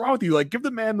right, what's wrong with you? Like, give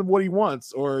the man what he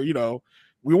wants, or,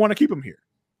 we want to keep him here.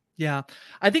 Yeah.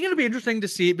 I think it'll be interesting to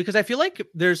see, because I feel like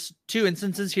there's two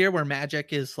instances here where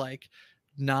Magic is like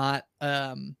not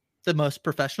the most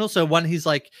professional. So one, he's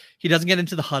like, he doesn't get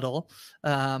into the huddle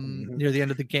near the end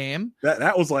of the game.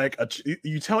 That was like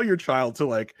you tell your child to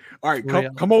like, all right,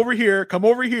 come over here.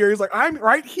 He's like, I'm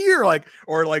right here. Like,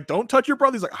 or like, don't touch your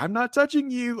brother. He's like, I'm not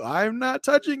touching you. I'm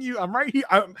right here.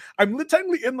 I'm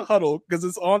technically in the huddle because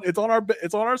it's on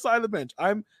our side of the bench.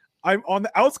 I'm I'm on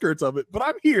the outskirts of it, but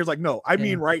I'm here. It's like, no, I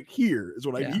mean right here is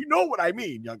what I mean. Yeah. You know what I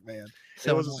mean, young man.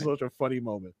 So it was annoying. such a funny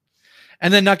moment.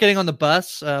 And then not getting on the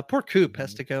bus. Poor Coop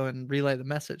has to go and relay the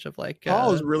message of like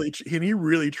Paul is really, and he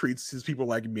really treats his people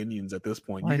like minions at this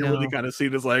point. You I can really know. kind of see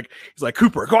it as like, he's like,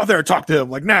 Cooper, go out there and talk to him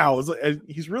like now. And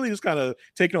he's really just kind of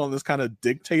taking on this kind of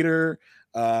dictator,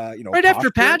 right after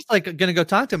Pat's like gonna go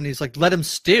talk to him, and he's like, let him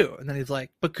stew, and then he's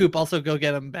like, but Coop, also go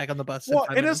get him back on the bus. Well,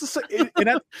 and it's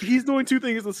he's doing two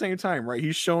things at the same time, right?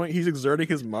 He's exerting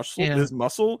his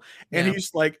muscle, and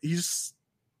he's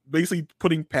basically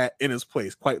putting Pat in his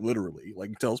place, quite literally. Like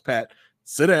he tells Pat,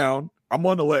 sit down, I'm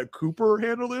going to let Cooper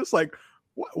handle this. Like,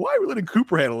 why are we letting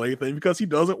Cooper handle anything? Because he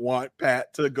doesn't want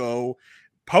Pat to go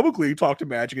publicly talk to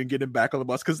Magic and get him back on the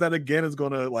bus, because that again is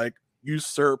going to like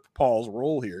usurp Paul's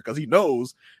role here, because he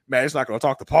knows Magic's not going to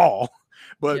talk to Paul,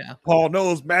 but Paul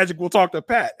knows Magic will talk to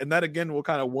Pat, and that again will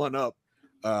kind of one up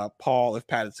Paul if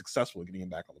Pat is successful in getting him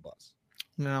back on the bus.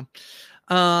 Yeah.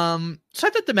 So I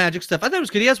thought the Magic stuff, I thought it was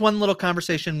good. He has one little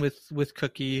conversation with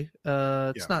Cookie.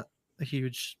 It's not a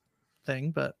huge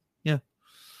thing, but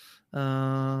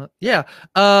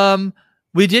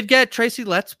we did get Tracy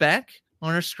Letts back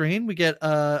on our screen. We get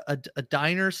a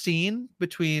diner scene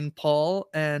between Paul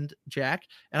and Jack,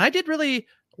 and I did really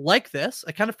like this.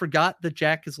 I kind of forgot that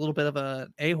Jack is a little bit of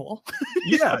an a-hole.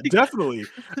 Yeah, definitely.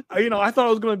 I thought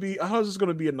it was just going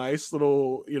to be a nice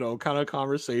little, kind of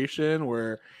conversation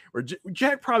where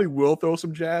Jack probably will throw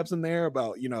some jabs in there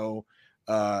about,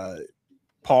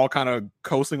 Paul kind of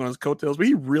coasting on his coattails, but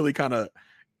he really kind of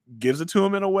gives it to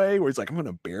him in a way where he's like, I'm going to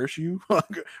embarrass you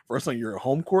first on your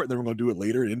home court, and then we're going to do it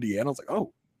later in Indiana. I was like,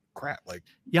 oh crap. Like,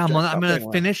 yeah, I'm going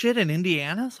to finish it in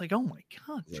Indiana. It's like, oh my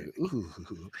God. Like,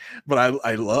 but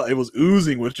I love, it was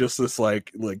oozing with just this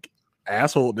like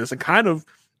assholeness and kind of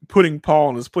putting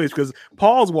Paul in his place, because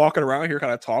Paul's walking around here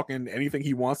kind of talking anything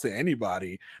he wants to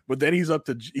anybody, but then he's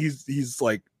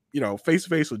like, face to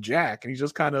face with Jack, and he's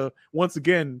just kind of once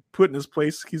again put in his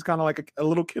place. He's kind of like a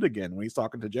little kid again when he's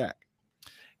talking to Jack.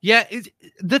 Yeah,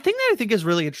 the thing that I think is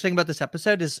really interesting about this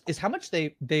episode is how much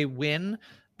they win,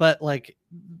 but like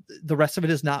the rest of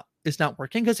it is not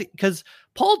working, because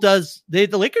Paul does the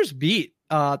Lakers beat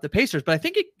the Pacers, but I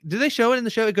think do they show it in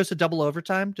the show? It goes to double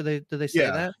overtime. Do they say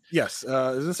that? Yes,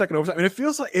 there's a second overtime, and it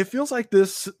feels like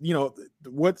this.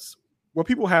 What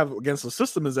people have against the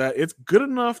system is that it's good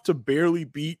enough to barely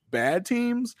beat bad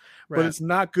teams, but it's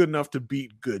not good enough to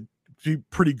beat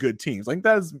pretty good teams. Like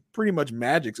that is pretty much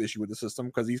Magic's issue with the system,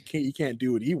 because he can't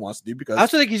do what he wants to do, because I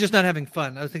also think he's just not having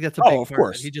fun. I think that's a big part. Of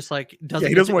course. He just like doesn't.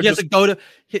 He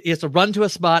has to run to a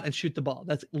spot and shoot the ball.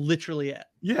 That's literally it.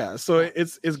 Yeah, so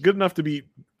it's good enough to be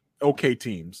okay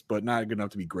teams, but not good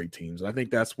enough to be great teams. And I think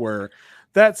that's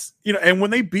and when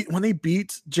they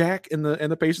beat Jack and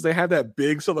the Pacers, they had that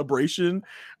big celebration,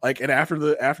 like, and after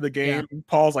the game,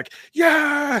 Paul's like,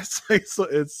 yes, so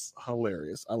it's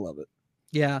hilarious. I love it.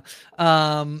 Yeah.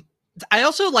 I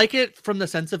also like it from the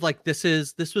sense of like, this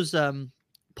was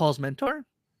Paul's mentor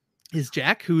is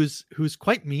Jack, who's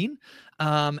quite mean,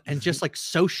 and just like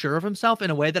so sure of himself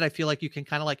in a way that I feel like you can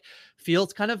kind of like feel.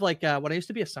 It's kind of like when I used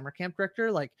to be a summer camp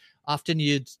director, like often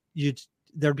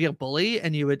there'd be a bully,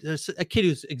 and there's a kid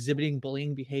who's exhibiting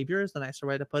bullying behavior is the nicer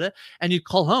way to put it. And you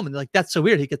call home and they're like, that's so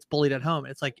weird. He gets bullied at home.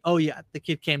 And it's like, oh yeah, the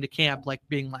kid came to camp, like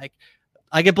being like,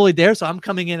 I get bullied there, so I'm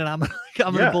coming in and I'm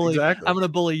gonna bully. Exactly. I'm gonna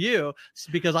bully you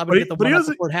because I'm gonna get the one up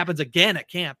before it happens again at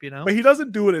camp. But he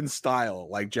doesn't do it in style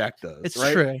like Jack does. It's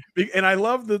right? true. And I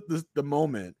love the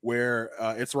moment where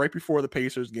it's right before the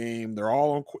Pacers game. They're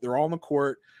all on the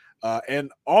court,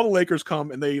 and all the Lakers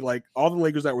come, and they like all the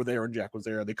Lakers that were there, and Jack was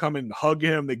there. They come and hug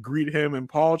him, they greet him, and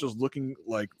Paul just looking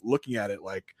at it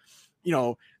like,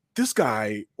 this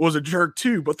guy was a jerk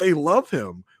too, but they love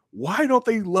him. Why don't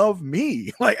they love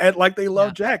me like they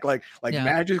love Jack? Like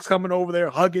Magic's coming over there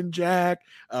hugging Jack.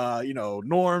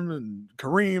 Norm and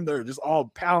Kareem, they're just all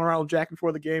pounding around Jack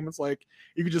before the game. It's like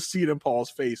you can just see it in Paul's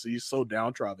face. He's so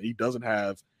downtrodden. He doesn't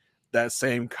have that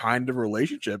same kind of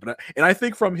relationship, and I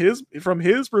think from his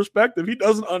perspective, he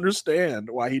doesn't understand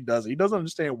why he does it. He doesn't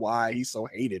understand why he's so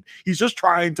hated. He's just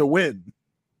trying to win.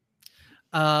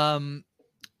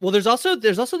 Well, there's also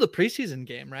the preseason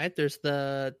game, right? There's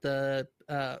the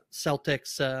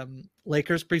Celtics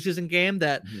Lakers preseason game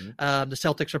that the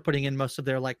Celtics are putting in most of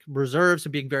their like reserves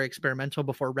and being very experimental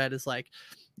before Red is like,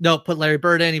 no, put Larry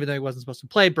Bird in, even though he wasn't supposed to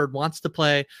play. Bird wants to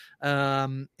play. I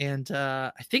think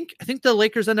the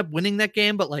Lakers end up winning that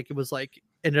game, but like it was like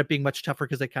ended up being much tougher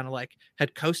because they kind of like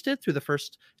had coasted through the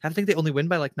first. I think they only win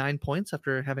by like 9 points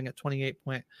after having a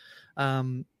 28-point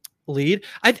lead.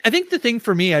 I think the thing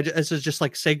for me is just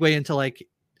like segue into like,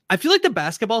 I feel like the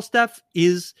basketball stuff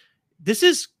is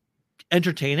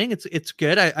entertaining. It's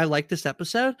good. I like this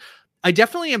episode. I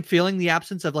definitely am feeling the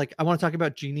absence of like, I want to talk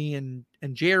about Jeannie and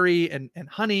Jerry and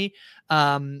Honey.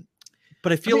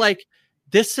 But I feel like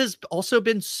this has also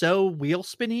been so wheel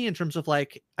spinny in terms of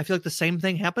like, I feel like the same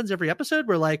thing happens every episode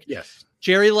where like, yes,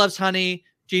 Jerry loves Honey.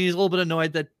 Jeannie's a little bit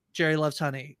annoyed that Jerry loves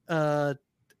Honey. And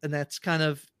that's kind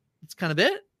of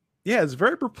it. Yeah, it's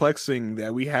very perplexing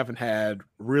that we haven't had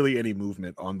really any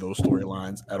movement on those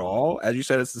storylines at all. As you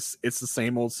said, it's the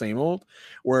same old,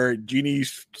 where Jeannie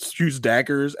shoots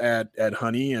daggers at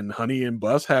Honey, and Honey and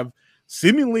Bus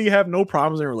seemingly have no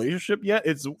problems in a relationship yet.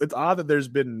 It's odd that there's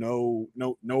been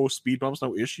no speed bumps,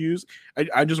 no issues.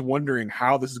 I'm just wondering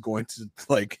how this is going to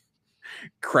like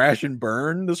crash and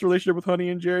burn, this relationship with Honey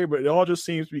and Jerry, but it all just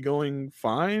seems to be going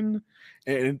fine.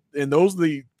 And those are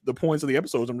the points of the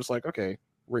episodes. I'm just like, okay,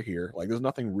 we're here. Like, there's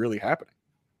nothing really happening.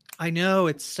 I know,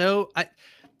 it's so.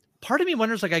 Part of me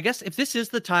wonders, like, I guess if this is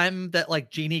the time that like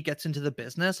Jeannie gets into the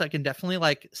business, I can definitely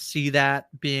like see that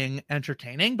being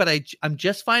entertaining. But I'm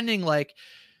just finding like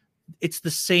it's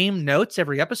the same notes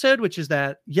every episode, which is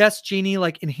that yes, Jeannie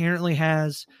like inherently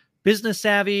has business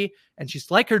savvy, and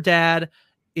she's like her dad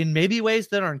in maybe ways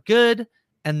that aren't good.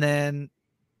 And then,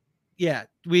 yeah,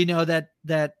 we know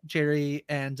that Jerry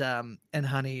and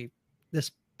Honey,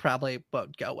 this probably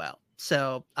won't go well.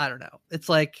 So I don't know. It's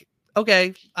like,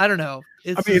 okay, I don't know.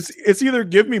 It's either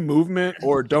give me movement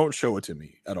or don't show it to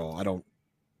me at all. I don't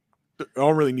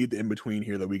really need the in between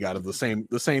here that we got of the same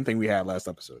thing we had last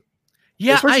episode.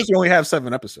 Yeah, especially since we only have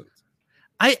 7 episodes.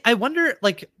 I wonder,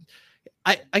 like,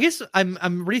 I guess I'm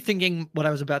rethinking what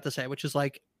I was about to say, which is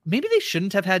like maybe they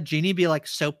shouldn't have had Jeannie be like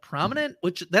so prominent,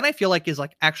 which then I feel like is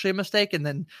like actually a mistake. And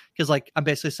then because like I'm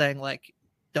basically saying like,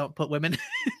 don't put women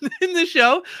in the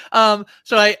show.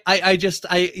 So I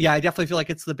definitely feel like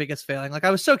it's the biggest failing. Like I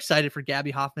was so excited for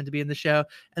Gabby Hoffman to be in the show,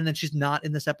 and then she's not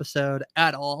in this episode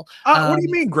at all. What do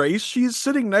you mean, Grace? She's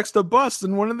sitting next to Bus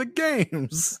in one of the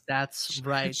games. That's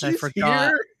right. She's I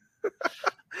forgot.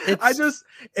 I just,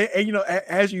 and you know,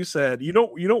 as you said, you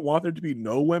don't want there to be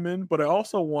no women, but I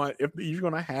also want, if you're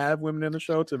going to have women in the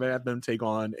show, to have them take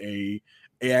on a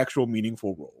actual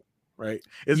meaningful role. Right.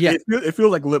 It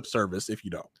feels like lip service if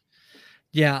you don't.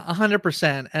 Yeah,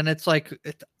 100%. And it's like,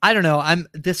 I don't know.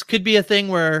 This could be a thing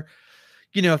where,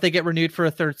 you know, if they get renewed for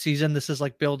a 3rd season, this is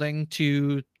like building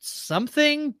to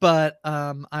something, but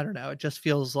I don't know. It just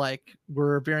feels like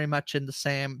we're very much in the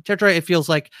same territory. It feels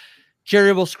like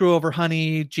Jerry will screw over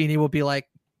Honey. Jeannie will be like,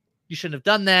 you shouldn't have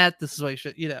done that. This is what you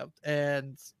should, you know,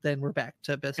 and then we're back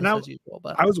to business as usual.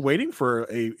 But I was waiting for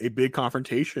a big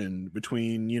confrontation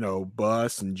between, you know,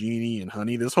 Bus and Jeannie and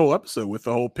Honey this whole episode with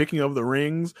the whole picking of the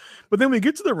rings. But then we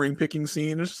get to the ring picking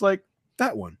scene. It's just like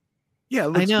that one. Yeah,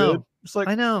 it looks good. It's like,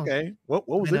 I know. Okay, what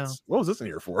was this? What was this in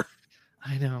here for?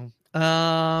 I know.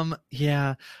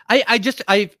 Yeah.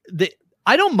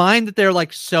 I don't mind that they're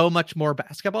like so much more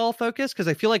basketball focused, because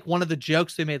I feel like one of the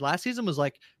jokes they made last season was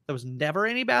like there was never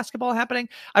any basketball happening.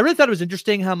 I really thought it was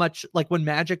interesting how much like when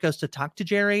Magic goes to talk to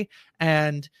Jerry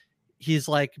and he's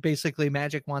like, basically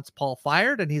Magic wants Paul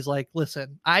fired, and he's like,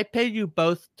 listen, I pay you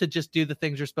both to just do the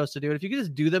things you're supposed to do, and if you could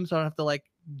just do them so I don't have to like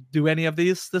do any of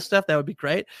this stuff, that would be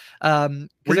great. Because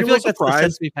I feel like that's the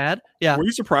sense we've had. Yeah. Were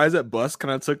you surprised that Bus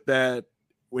kind of took that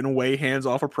in a way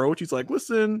hands-off approach? He's like,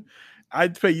 listen,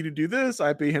 I'd pay you to do this,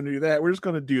 I pay him to do that, we're just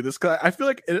going to do this. Because I feel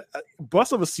like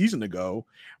Bus of a season ago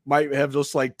might have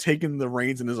just like taken the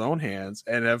reins in his own hands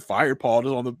and have fired Paul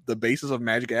just on the basis of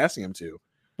Magic asking him to.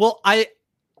 Well, I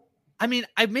mean,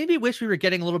 I maybe wish we were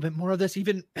getting a little bit more of this,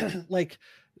 even like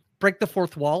break the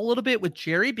fourth wall a little bit with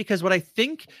Jerry, because what I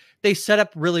think they set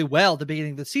up really well at the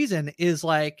beginning of the season is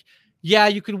like, yeah,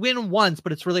 you can win once,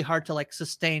 but it's really hard to like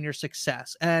sustain your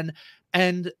success.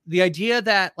 And the idea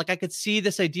that like I could see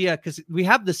this idea, because we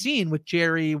have the scene with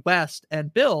Jerry, West,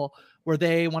 and Bill where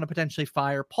they want to potentially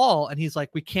fire Paul, and he's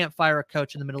like, we can't fire a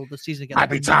coach in the middle of the season again.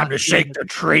 Might be time to shake the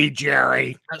tree,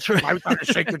 Jerry. That's right. Might be time to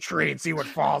shake the tree and see what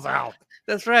falls out.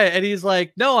 That's right. And he's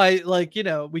like, no, I like, you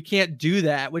know, we can't do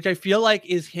that, which I feel like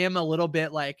is him a little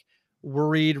bit like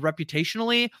worried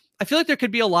reputationally. I feel like there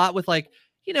could be a lot with like,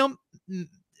 you know,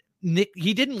 Nick,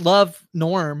 he didn't love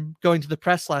Norm going to the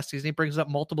press last season. He brings up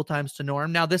multiple times to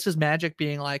Norm. Now this is Magic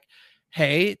being like,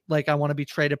 hey, like I want to be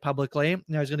traded publicly.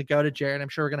 Now he's going to go to Jerry, and I'm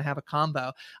sure we're going to have a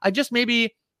combo. I just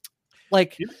maybe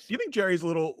like, do you think Jerry's a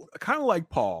little kind of like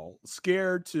Paul,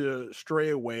 scared to stray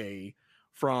away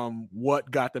from what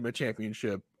got them a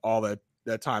championship all that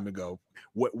time ago?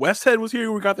 Westhead was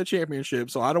here, we got the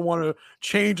championship, so I don't want to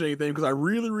change anything because I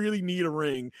really, really need a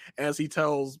ring, as he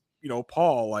tells, you know,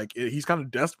 Paul, like he's kind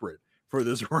of desperate for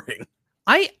this ring.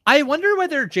 I wonder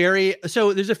whether Jerry,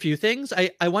 so there's a few things.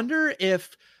 I wonder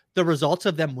if the results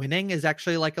of them winning is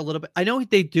actually like a little bit, I know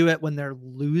they do it when they're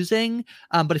losing,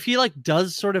 but if he like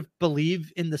does sort of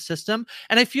believe in the system,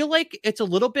 and I feel like it's a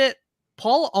little bit,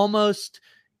 Paul almost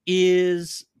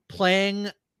is playing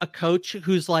a coach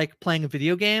who's like playing a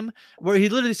video game where he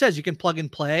literally says you can plug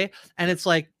and play. And it's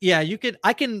like, yeah,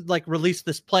 I can like release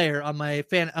this player on my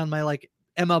like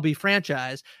MLB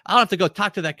franchise. I don't have to go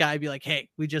talk to that guy and be like, hey,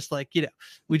 we just like,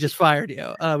 we just fired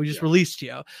you. We just released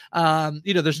you.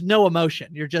 There's no emotion.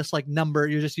 You're just like you're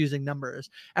just using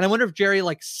numbers. And I wonder if Jerry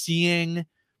like seeing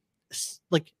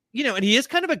like, and he is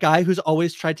kind of a guy who's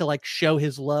always tried to like show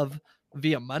his love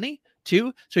via money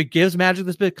too. So he gives Magic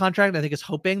this big contract. And I think is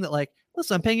hoping that like,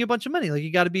 listen, I'm paying you a bunch of money. Like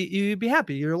you'd be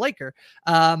happy. You're a Laker.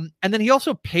 And then he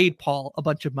also paid Paul a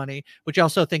bunch of money, which I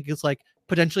also think is like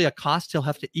potentially a cost he'll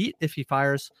have to eat if he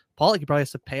fires Paul. Like he probably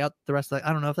has to pay out the rest of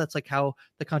I don't know if that's like how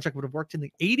the contract would have worked in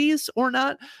the 80s or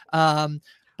not.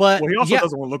 But he also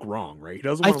doesn't want to look wrong, right? He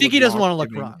doesn't. I think he doesn't want to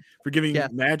look wrong for giving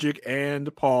Magic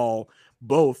and Paul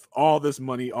both all this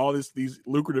money, all these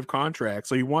lucrative contracts.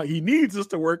 So he needs this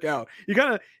to work out. He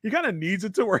kind of needs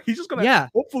it to work. He's just gonna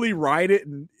hopefully ride it,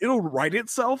 and it'll right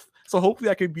itself. So hopefully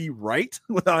I can be right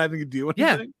without having to do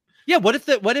anything. Yeah. What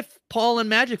if Paul and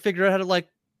Magic figure out how to like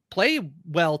play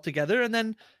well together, and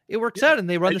then it works out, and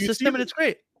they run the system, and it's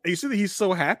great. You see that he's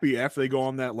so happy after they go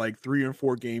on that like 3 or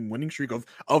 4 game winning streak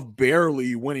of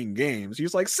barely winning games.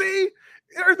 He's like, see,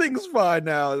 everything's fine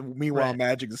now. Meanwhile,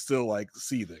 Magic is still like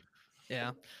seething.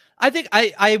 Yeah. I think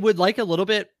I would like a little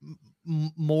bit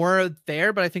more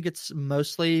there, but I think it's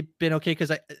mostly been okay.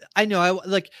 Cause I know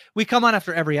we come on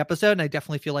after every episode, and I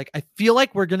definitely feel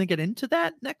like we're going to get into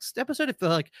that next episode. If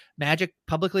like Magic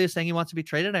publicly is saying he wants to be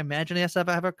traded, I imagine he has to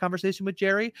have a conversation with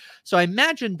Jerry. So I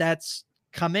imagine that's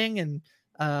coming. And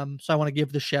so I want to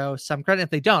give the show some credit. If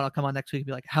they don't, I'll come on next week and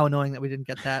be like, how annoying that we didn't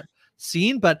get that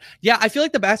scene. But yeah, I feel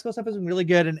like the basketball stuff has been really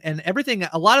good, and everything,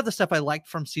 a lot of the stuff I liked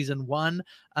from season 1,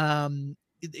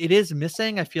 it is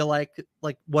missing. I feel like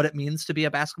what it means to be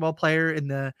a basketball player in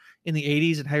the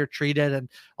 80s and how you're treated and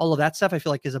all of that stuff, I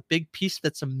feel like is a big piece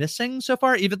that's missing so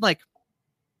far. Even like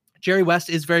Jerry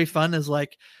West is very fun as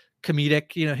like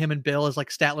comedic, him and Bill as like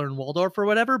Statler and Waldorf or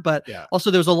whatever, but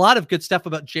also there's a lot of good stuff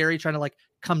about Jerry trying to like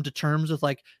come to terms with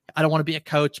like, I don't want to be a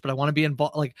coach, but I want to be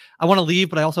involved. Like I want to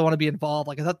leave, but I also want to be involved.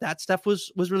 Like I thought that stuff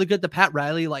was really good. The Pat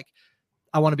Riley, like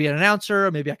I want to be an announcer,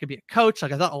 or maybe I could be a coach.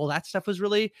 Like I thought all that stuff was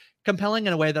really compelling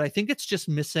in a way that I think it's just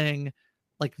missing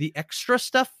like the extra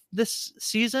stuff this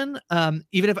season.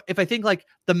 Even if I think like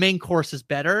the main course is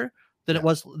better than it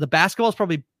was, the basketball is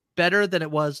probably better than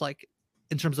it was like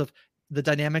in terms of the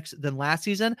dynamics than last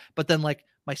season, but then like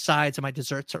my sides and my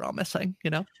desserts are all missing,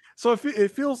 So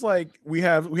it feels like we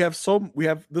have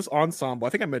this ensemble. I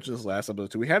think I mentioned this last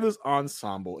episode too. We have this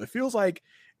ensemble. It feels like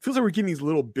we're getting these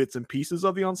little bits and pieces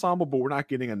of the ensemble, but we're not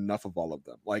getting enough of all of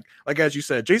them. Like as you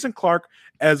said, Jason Clarke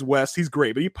as Wes, he's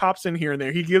great, but he pops in here and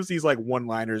there. He gives these like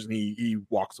one-liners and he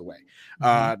walks away.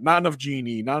 Not enough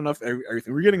Genie, not enough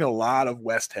everything. We're getting a lot of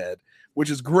Westhead, which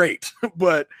is great,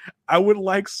 but I would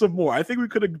like some more. I think we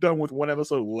could have done with one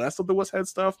episode less of the Westhead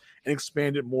stuff and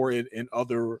expanded more in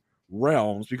other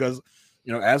realms, because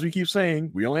as we keep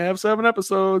saying, we only have 7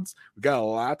 episodes. We got a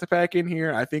lot to pack in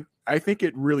here. I think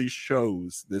it really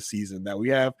shows this season that we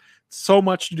have so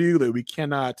much to do that we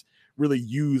cannot really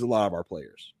use a lot of our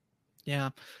players. Yeah.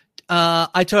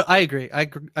 I agree. I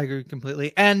agree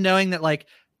completely. And knowing that like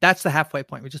that's the halfway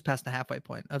point. We just passed the halfway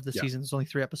point of the season. There's only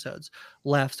 3 episodes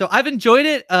left. So I've enjoyed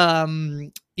it.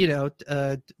 Ranking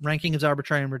is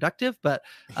arbitrary and reductive, but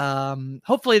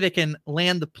hopefully they can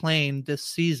land the plane this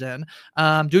season.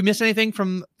 Do we miss anything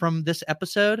from this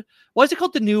episode? Why is it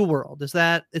called The New World? Is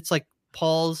that it's like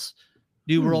Paul's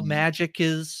New World magic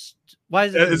is? Why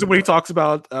is it? Is it when he talks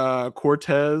about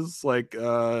Cortez like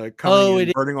coming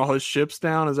and burning all his ships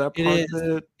down? Is that part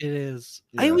of it? It is.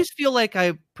 Yeah. I always feel like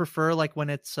I prefer like when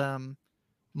it's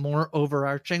more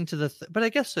overarching to the but I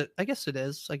guess it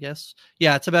is. I guess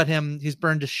it's about him. He's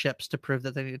burned his ships to prove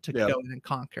that they needed to go in and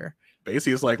conquer.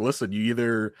 Basically, it's like, listen,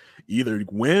 you either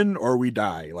win or we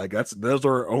die. Like those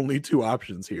are only 2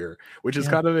 options here, which is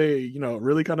kind of a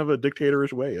really kind of a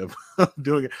dictatorish way of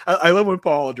doing it. I love when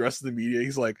Paul addresses the media.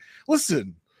 He's like,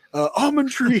 listen, almond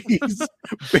trees,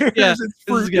 bears, and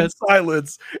fruit in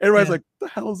silence. Everybody's like, what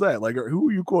the hell is that? Like, who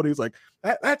are you quoting? He's like,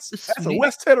 that's a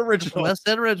Westhead original.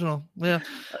 Westhead original. Yeah.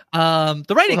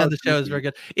 The writing on the show is very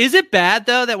good. Is it bad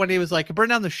though that when he was like burn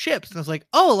down the ships, and I was like,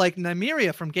 oh, like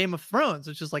Nymeria from Game of Thrones,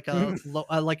 which is like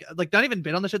like not even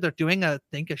been on the ship. They're doing a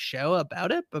show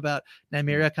about it, about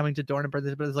Nymeria coming to Dorne and burn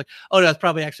this, but it's like, oh no, it's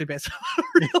probably actually based on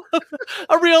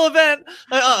a real event.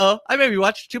 Like, I maybe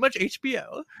watched too much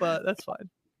HBO, but that's fine.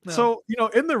 So,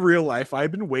 in the real life,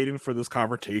 I've been waiting for this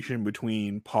confrontation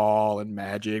between Paul and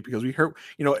Magic because we heard,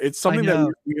 it's something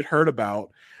that we had heard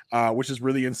about, which is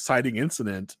really inciting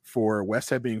incident for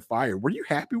Westhead being fired. Were you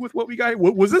happy with what we got?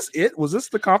 Was this it? Was this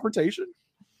the confrontation?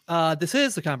 This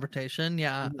is the confrontation.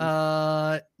 Yeah.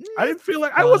 I didn't feel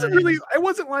like I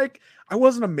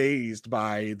wasn't amazed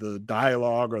by the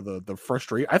dialogue or the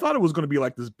frustration. I thought it was going to be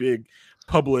like this big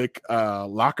public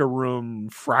locker room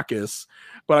fracas,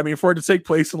 but I mean, for it to take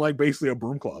place in like basically a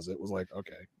broom closet was like,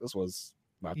 okay, this was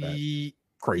not that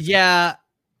crazy. Yeah.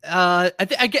 I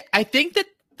think that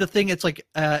the thing, it's like,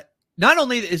 not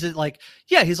only is it like,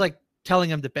 yeah, he's like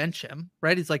telling him to bench him,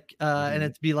 right? He's like, and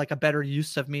it'd be like a better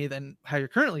use of me than how you're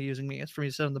currently using me, is for me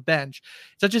to sit on the bench.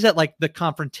 It's not just that, like, the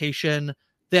confrontation,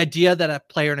 the idea that a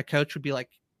player and a coach would be like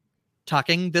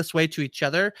talking this way to each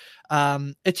other.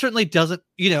 It certainly doesn't,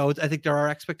 I think there are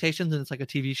expectations, and it's like a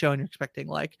TV show and you're expecting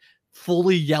like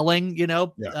fully yelling,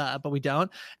 but we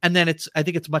don't. And then I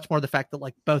think it's much more the fact that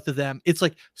like both of them, it's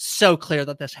like so clear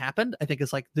that this happened, I think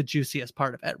is like the juiciest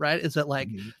part of it, right? Is that like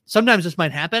sometimes this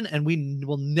might happen and we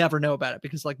will never know about it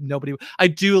because like I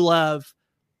do love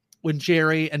when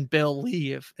Jerry and Bill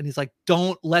leave and he's like,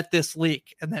 don't let this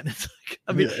leak. And then it's like,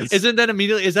 I mean, isn't that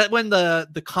immediately, is that when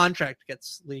the contract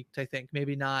gets leaked? I think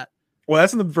maybe not. Well,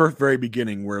 that's in the very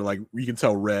beginning where like you can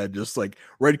tell Red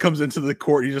comes into the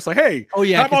court. He's just like, hey, oh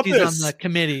yeah, how about he's this? On the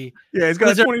committee. Yeah, he's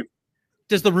got 20.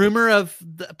 Does the rumor of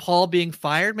Paul being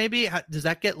fired maybe does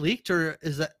that get leaked, or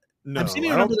is that? No, I'm seeming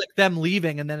to remember like them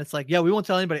leaving, and then it's like, yeah, we won't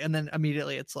tell anybody, and then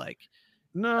immediately it's like,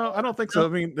 no, I don't think so. I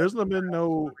mean, there's been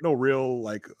no real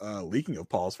like leaking of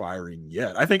Paul's firing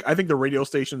yet. I think the radio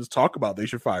stations talk about they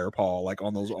should fire Paul like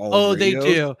on those all. They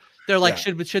do. They're like,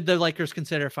 should the Lakers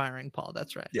consider firing Paul?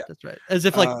 That's right. Yeah, that's right. As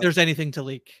if like there's anything to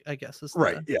leak, I guess.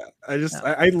 Right. Yeah.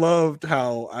 I loved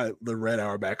how the Red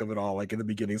hour back of it all. Like in the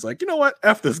beginning, it's like, you know what,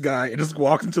 F this guy, and just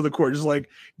walks into the court, just like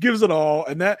gives it all.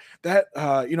 And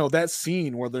that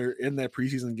scene where they're in that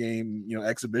preseason game,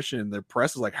 exhibition, the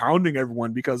press is like hounding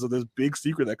everyone because of this big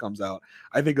secret that comes out.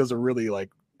 I think is a really like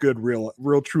good,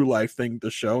 real true life thing to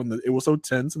show, and it was so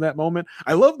tense in that moment.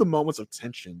 I love the moments of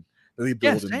tension that they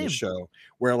build in the show,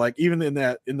 where like even in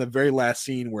the very last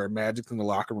scene where Magic's in the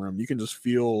locker room, you can just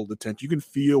feel the tension. You can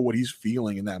feel what he's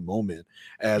feeling in that moment,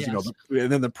 as and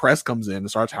then the press comes in and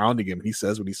starts hounding him, and he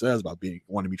says what he says about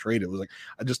wanting to be traded. It was like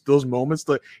just those moments,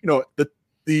 the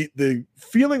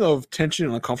feeling of tension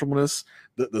and uncomfortableness,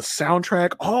 the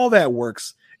soundtrack, all that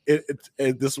works.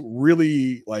 It this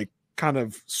really like kind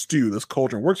of stew, this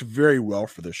cauldron works very well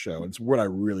for this show. It's what I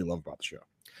really love about the show.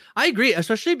 I agree,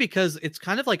 especially because it's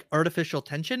kind of like artificial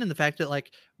tension in the fact that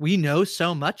like we know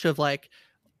so much of like,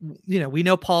 we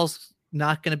know Paul's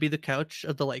not going to be the coach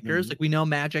of the Lakers. Like we know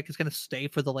Magic is going to stay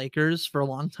for the Lakers for a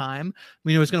long time.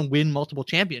 We know he's going to win multiple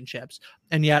championships.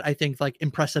 And yet I think like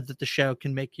impressive that the show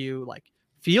can make you like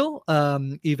feel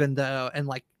even though, and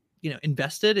like,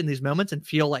 invested in these moments and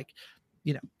feel like,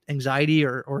 anxiety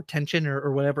or tension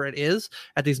or whatever it is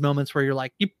at these moments where you're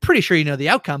like, you're pretty sure the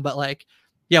outcome, but like,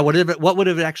 yeah, what would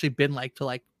have it actually been like to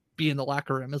like be in the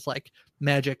locker room as like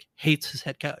Magic hates his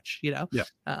head coach, Yeah.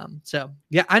 So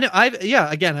yeah, I know. I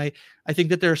think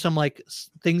that there are some like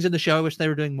things in the show I wish they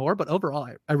were doing more, but overall,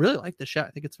 I really like the show.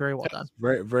 I think it's very well done.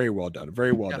 Very, very well done.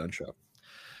 Very well done show.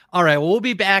 All right. Well, we'll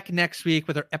be back next week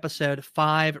with our episode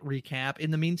 5 recap.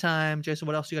 In the meantime, Jason,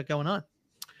 what else you got going on?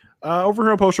 Over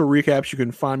here on Post Show Recaps, you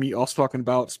can find me also talking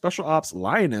about Special Ops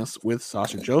Lioness with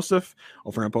Sasha Joseph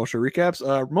over on Post Show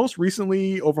Recaps. Most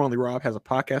recently, over on the Rob Has a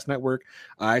Podcast Network,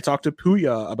 I talked to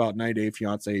Puya about 90 Day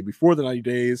Fiancé before the 90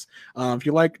 days. If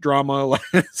you like drama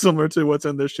similar to what's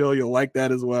in this show, you'll like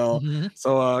that as well.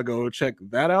 So go check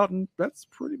that out, and that's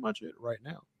pretty much it right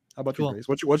now. How about you, Grace?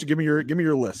 What you give me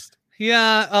your list?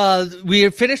 Yeah, we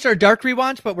finished our Dark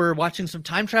rewatch, but we're watching some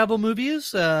time travel movies.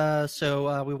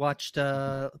 So we watched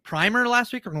Primer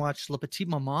last week. We're going to watch Le Petit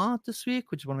Maman this week,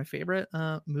 which is one of my favorite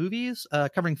movies,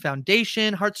 covering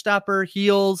Foundation, Heartstopper,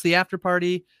 Heels, The After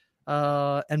Party,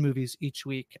 and movies each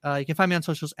week. You can find me on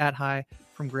socials at Hi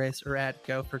From Grace or at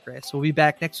Go For Grace. So we'll be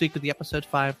back next week with the episode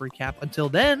 5 recap. Until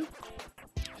then,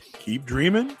 keep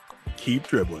dreaming, keep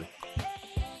dribbling.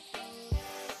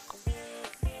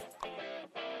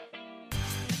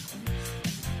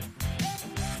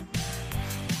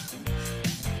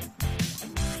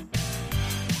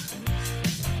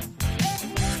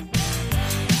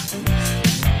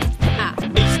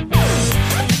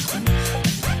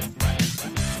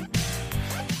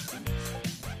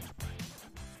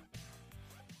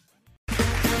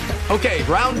 Okay,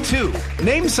 round 2.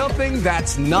 Name something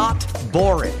that's not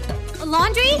boring. A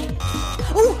laundry?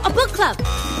 Ooh, a book club.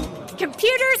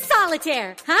 Computer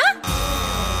solitaire, huh?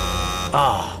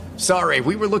 Sorry,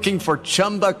 we were looking for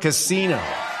Chumba Casino.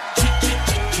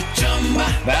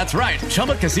 That's right.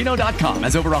 ChumbaCasino.com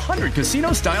has over 100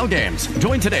 casino-style games.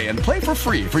 Join today and play for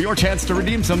free for your chance to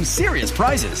redeem some serious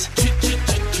prizes.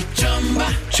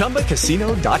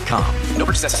 ChumbaCasino.com. No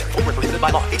purchase necessary. Void where prohibited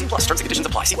by law. 18 plus terms and conditions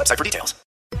apply. See website for details.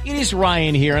 It is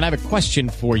Ryan here, and I have a question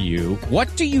for you.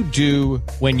 What do you do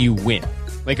when you win?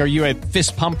 Like, are you a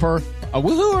fist pumper, a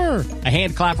woohooer, a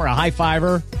hand clapper, a high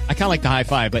fiver? I kind of like the high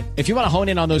five, but if you want to hone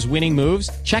in on those winning moves,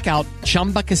 check out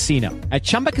Chumba Casino. At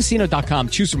ChumbaCasino.com,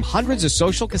 choose from hundreds of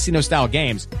social casino-style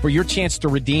games for your chance to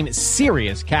redeem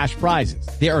serious cash prizes.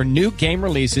 There are new game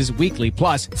releases weekly,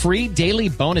 plus free daily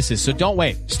bonuses. So don't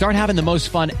wait. Start having the most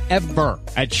fun ever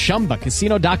at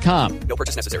ChumbaCasino.com. No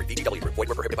purchase necessary. VGW. Void where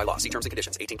prohibited by law. See terms and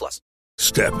conditions. 18 plus.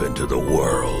 Step into the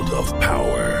world of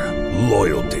power,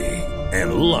 loyalty,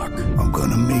 and luck. I'm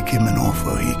gonna make him an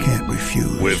offer he can't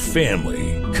refuse. With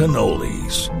family,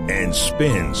 cannolis, and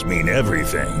spins mean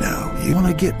everything. Now, you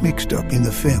wanna get mixed up in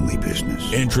the family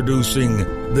business. Introducing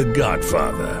The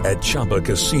Godfather at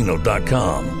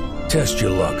ChumbaCasino.com. Test your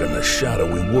luck in the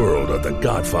shadowy world of The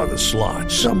Godfather slot.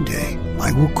 Someday,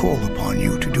 I will call upon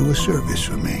you to do a service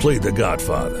for me. Play The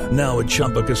Godfather now at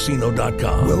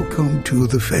ChumbaCasino.com. Welcome to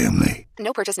the family.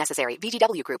 No purchase necessary.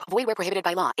 VGW Group. Void where prohibited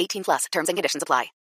by law. 18 plus. Terms and conditions apply.